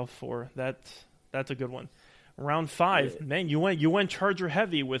Gordon in round 4. That's a good one. Round 5, Yeah. man, you went Charger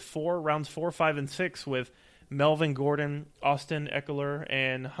heavy with rounds 4, 5, and 6 with Melvin Gordon, Austin Eckler,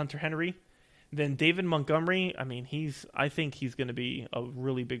 and Hunter Henry. Then David Montgomery, I think he's going to be a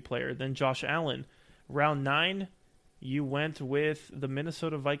really big player. Then Josh Allen. Round 9, you went with the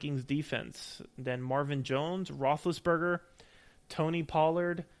Minnesota Vikings defense. Then Marvin Jones, Roethlisberger, Tony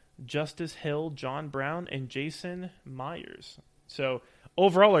Pollard, Justice Hill, John Brown, and Jason Myers. So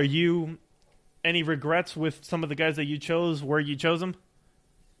overall, are you any regrets with some of the guys that you chose, where you chose them?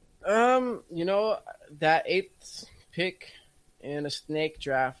 That 8th pick in a snake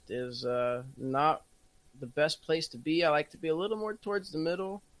draft is not the best place to be. I like to be a little more towards the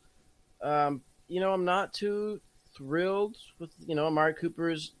middle. I'm not too thrilled with, Amari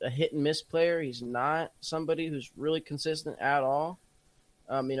Cooper's a hit and miss player. He's not somebody who's really consistent at all.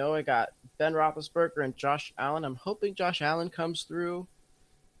 I got Ben Roethlisberger and Josh Allen. I'm hoping Josh Allen comes through.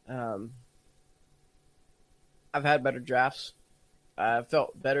 I've had better drafts. I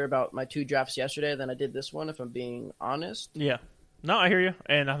felt better about my 2 drafts yesterday than I did this one, if I'm being honest. Yeah. No, I hear you.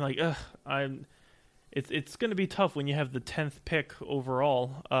 And I'm like, it's going to be tough when you have the 10th pick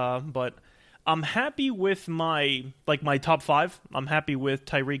overall. But I'm happy with my top 5. I'm happy with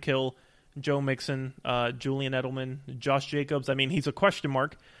Tyreek Hill, Joe Mixon, Julian Edelman, Josh Jacobs. He's a question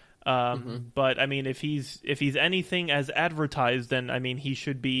mark. But if he's anything as advertised, then he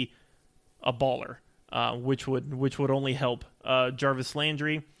should be a baller. Which would only help. Jarvis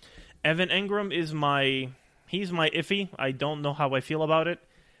Landry, Evan Engram is he's my iffy. I don't know how I feel about it.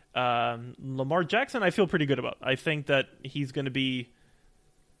 Lamar Jackson, I feel pretty good about. I think that he's going to be.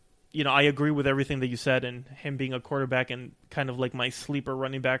 I agree with everything that you said, and him being a quarterback and kind of like my sleeper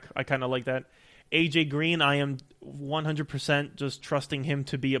running back. I kind of like that. AJ Green, I am 100% just trusting him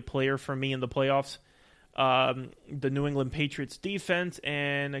to be a player for me in the playoffs. The New England Patriots defense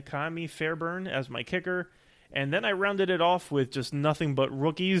and Akami Fairburn as my kicker. And then I rounded it off with just nothing but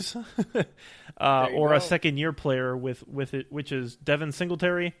rookies or a second-year player with it, which is Devin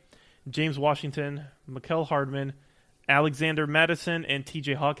Singletary, James Washington, Mecole Hardman, Alexander Madison, and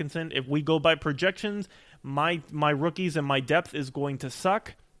TJ Hawkinson. If we go by projections, my rookies and my depth is going to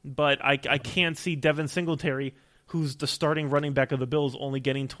suck, but I can't see Devin Singletary, who's the starting running back of the Bills, only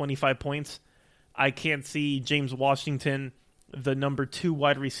getting 25 points. I can't see James Washington, the number 2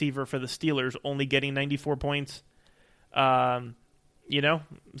 wide receiver for the Steelers, only getting 94 points. So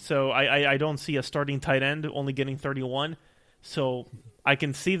I don't see a starting tight end only getting 31. So I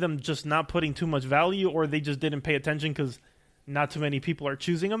can see them just not putting too much value, or they just didn't pay attention because not too many people are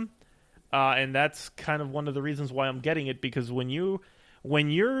choosing them. And that's kind of one of the reasons why I'm getting it, because when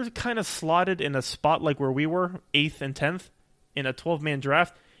you're kind of slotted in a spot like where we were, 8th and 10th in a 12-man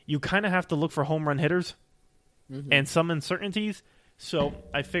draft, you kind of have to look for home run hitters and some uncertainties. So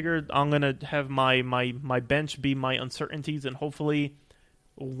I figured I'm going to have my bench be my uncertainties, and hopefully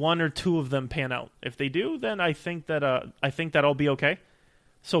 1 or 2 of them pan out. If they do, then I think that I'll be okay.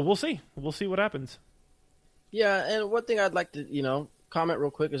 So we'll see. We'll see what happens. Yeah, and one thing I'd like to, comment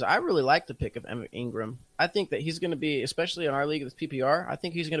real quick is I really like the pick of Evan Ingram. I think that he's going to be, especially in our league with PPR, I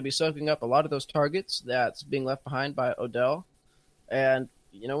think he's going to be soaking up a lot of those targets that's being left behind by Odell. And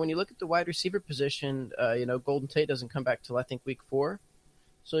when you look at the wide receiver position, Golden Tate doesn't come back till I think week 4.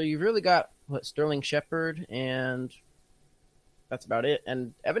 So you've really got Sterling Shepard, and that's about it.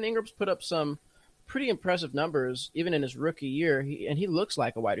 And Evan Ingram's put up some pretty impressive numbers even in his rookie year. He looks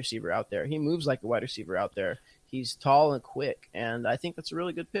like a wide receiver out there. He moves like a wide receiver out there. He's tall and quick, and I think that's a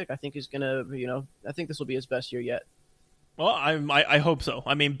really good pick. I think he's gonna, I think this will be his best year yet. Well, I hope so.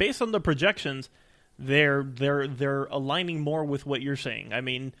 Based on the projections, they're aligning more with what you're saying. I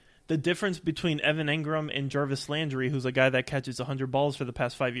mean, the difference between Evan Engram and Jarvis Landry, who's a guy that catches 100 balls for the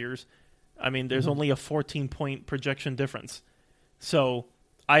past 5 years, I mean, there's only a 14-point projection difference. So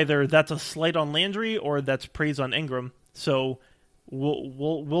either that's a slight on Landry or that's praise on Engram. So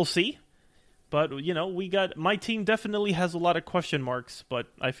we'll see. But my team definitely has a lot of question marks. But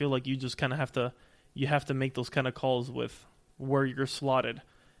I feel like you just kind of have to make those kind of calls with where you're slotted.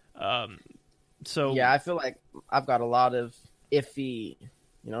 So yeah, I feel like I've got a lot of iffy.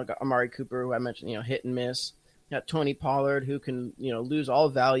 I got Amari Cooper, who I mentioned, hit and miss. Got Tony Pollard, who can, lose all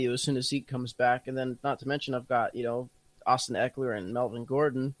value as soon as Zeke comes back. And then not to mention I've got, Austin Eckler and Melvin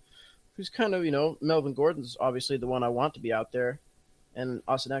Gordon, who's kind of, Melvin Gordon's obviously the one I want to be out there. And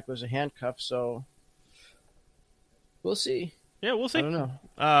Austin Eckler's a handcuff, so we'll see. Yeah, we'll see. I don't know.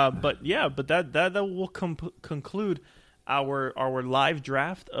 But that will conclude our live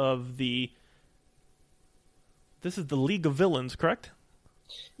draft of the. This is the League of Villains, correct?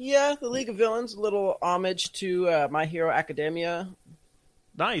 Yeah, the League of Villains, a little homage to My Hero Academia.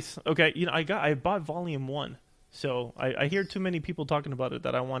 Nice. Okay, I bought Volume 1, so I hear too many people talking about it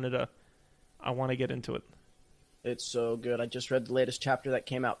that I want to get into it. It's so good. I just read the latest chapter that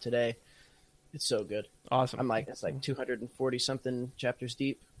came out today. It's so good. Awesome. It's like 240 something chapters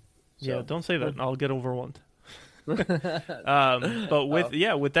deep. So. Yeah, don't say that. I'll get overwhelmed. But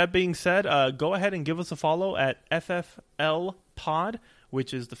with that being said, go ahead and give us a follow at FFL Pod,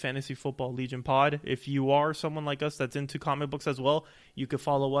 which is the Fantasy Football Legion Pod. If you are someone like us that's into comic books as well, you could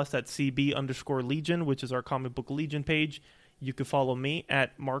follow us at CB_Legion, which is our comic book Legion page. You could follow me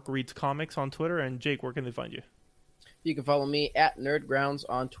at Mark Reads Comics on Twitter. And Jake, where can they find you? You can follow me at NerdGrounds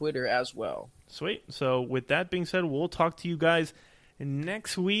on Twitter as well. Sweet. So with that being said, we'll talk to you guys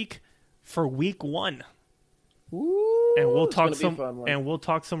next week for week 1. Ooh, and we'll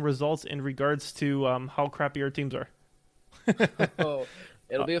talk some results in regards to how crappy our teams are.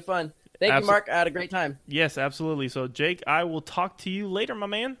 It'll be fun. Thank you, Mark. I had a great time. Yes, absolutely. So, Jake, I will talk to you later, my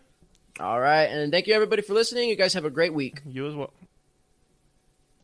man. All right, and thank you everybody for listening. You guys have a great week. You as well.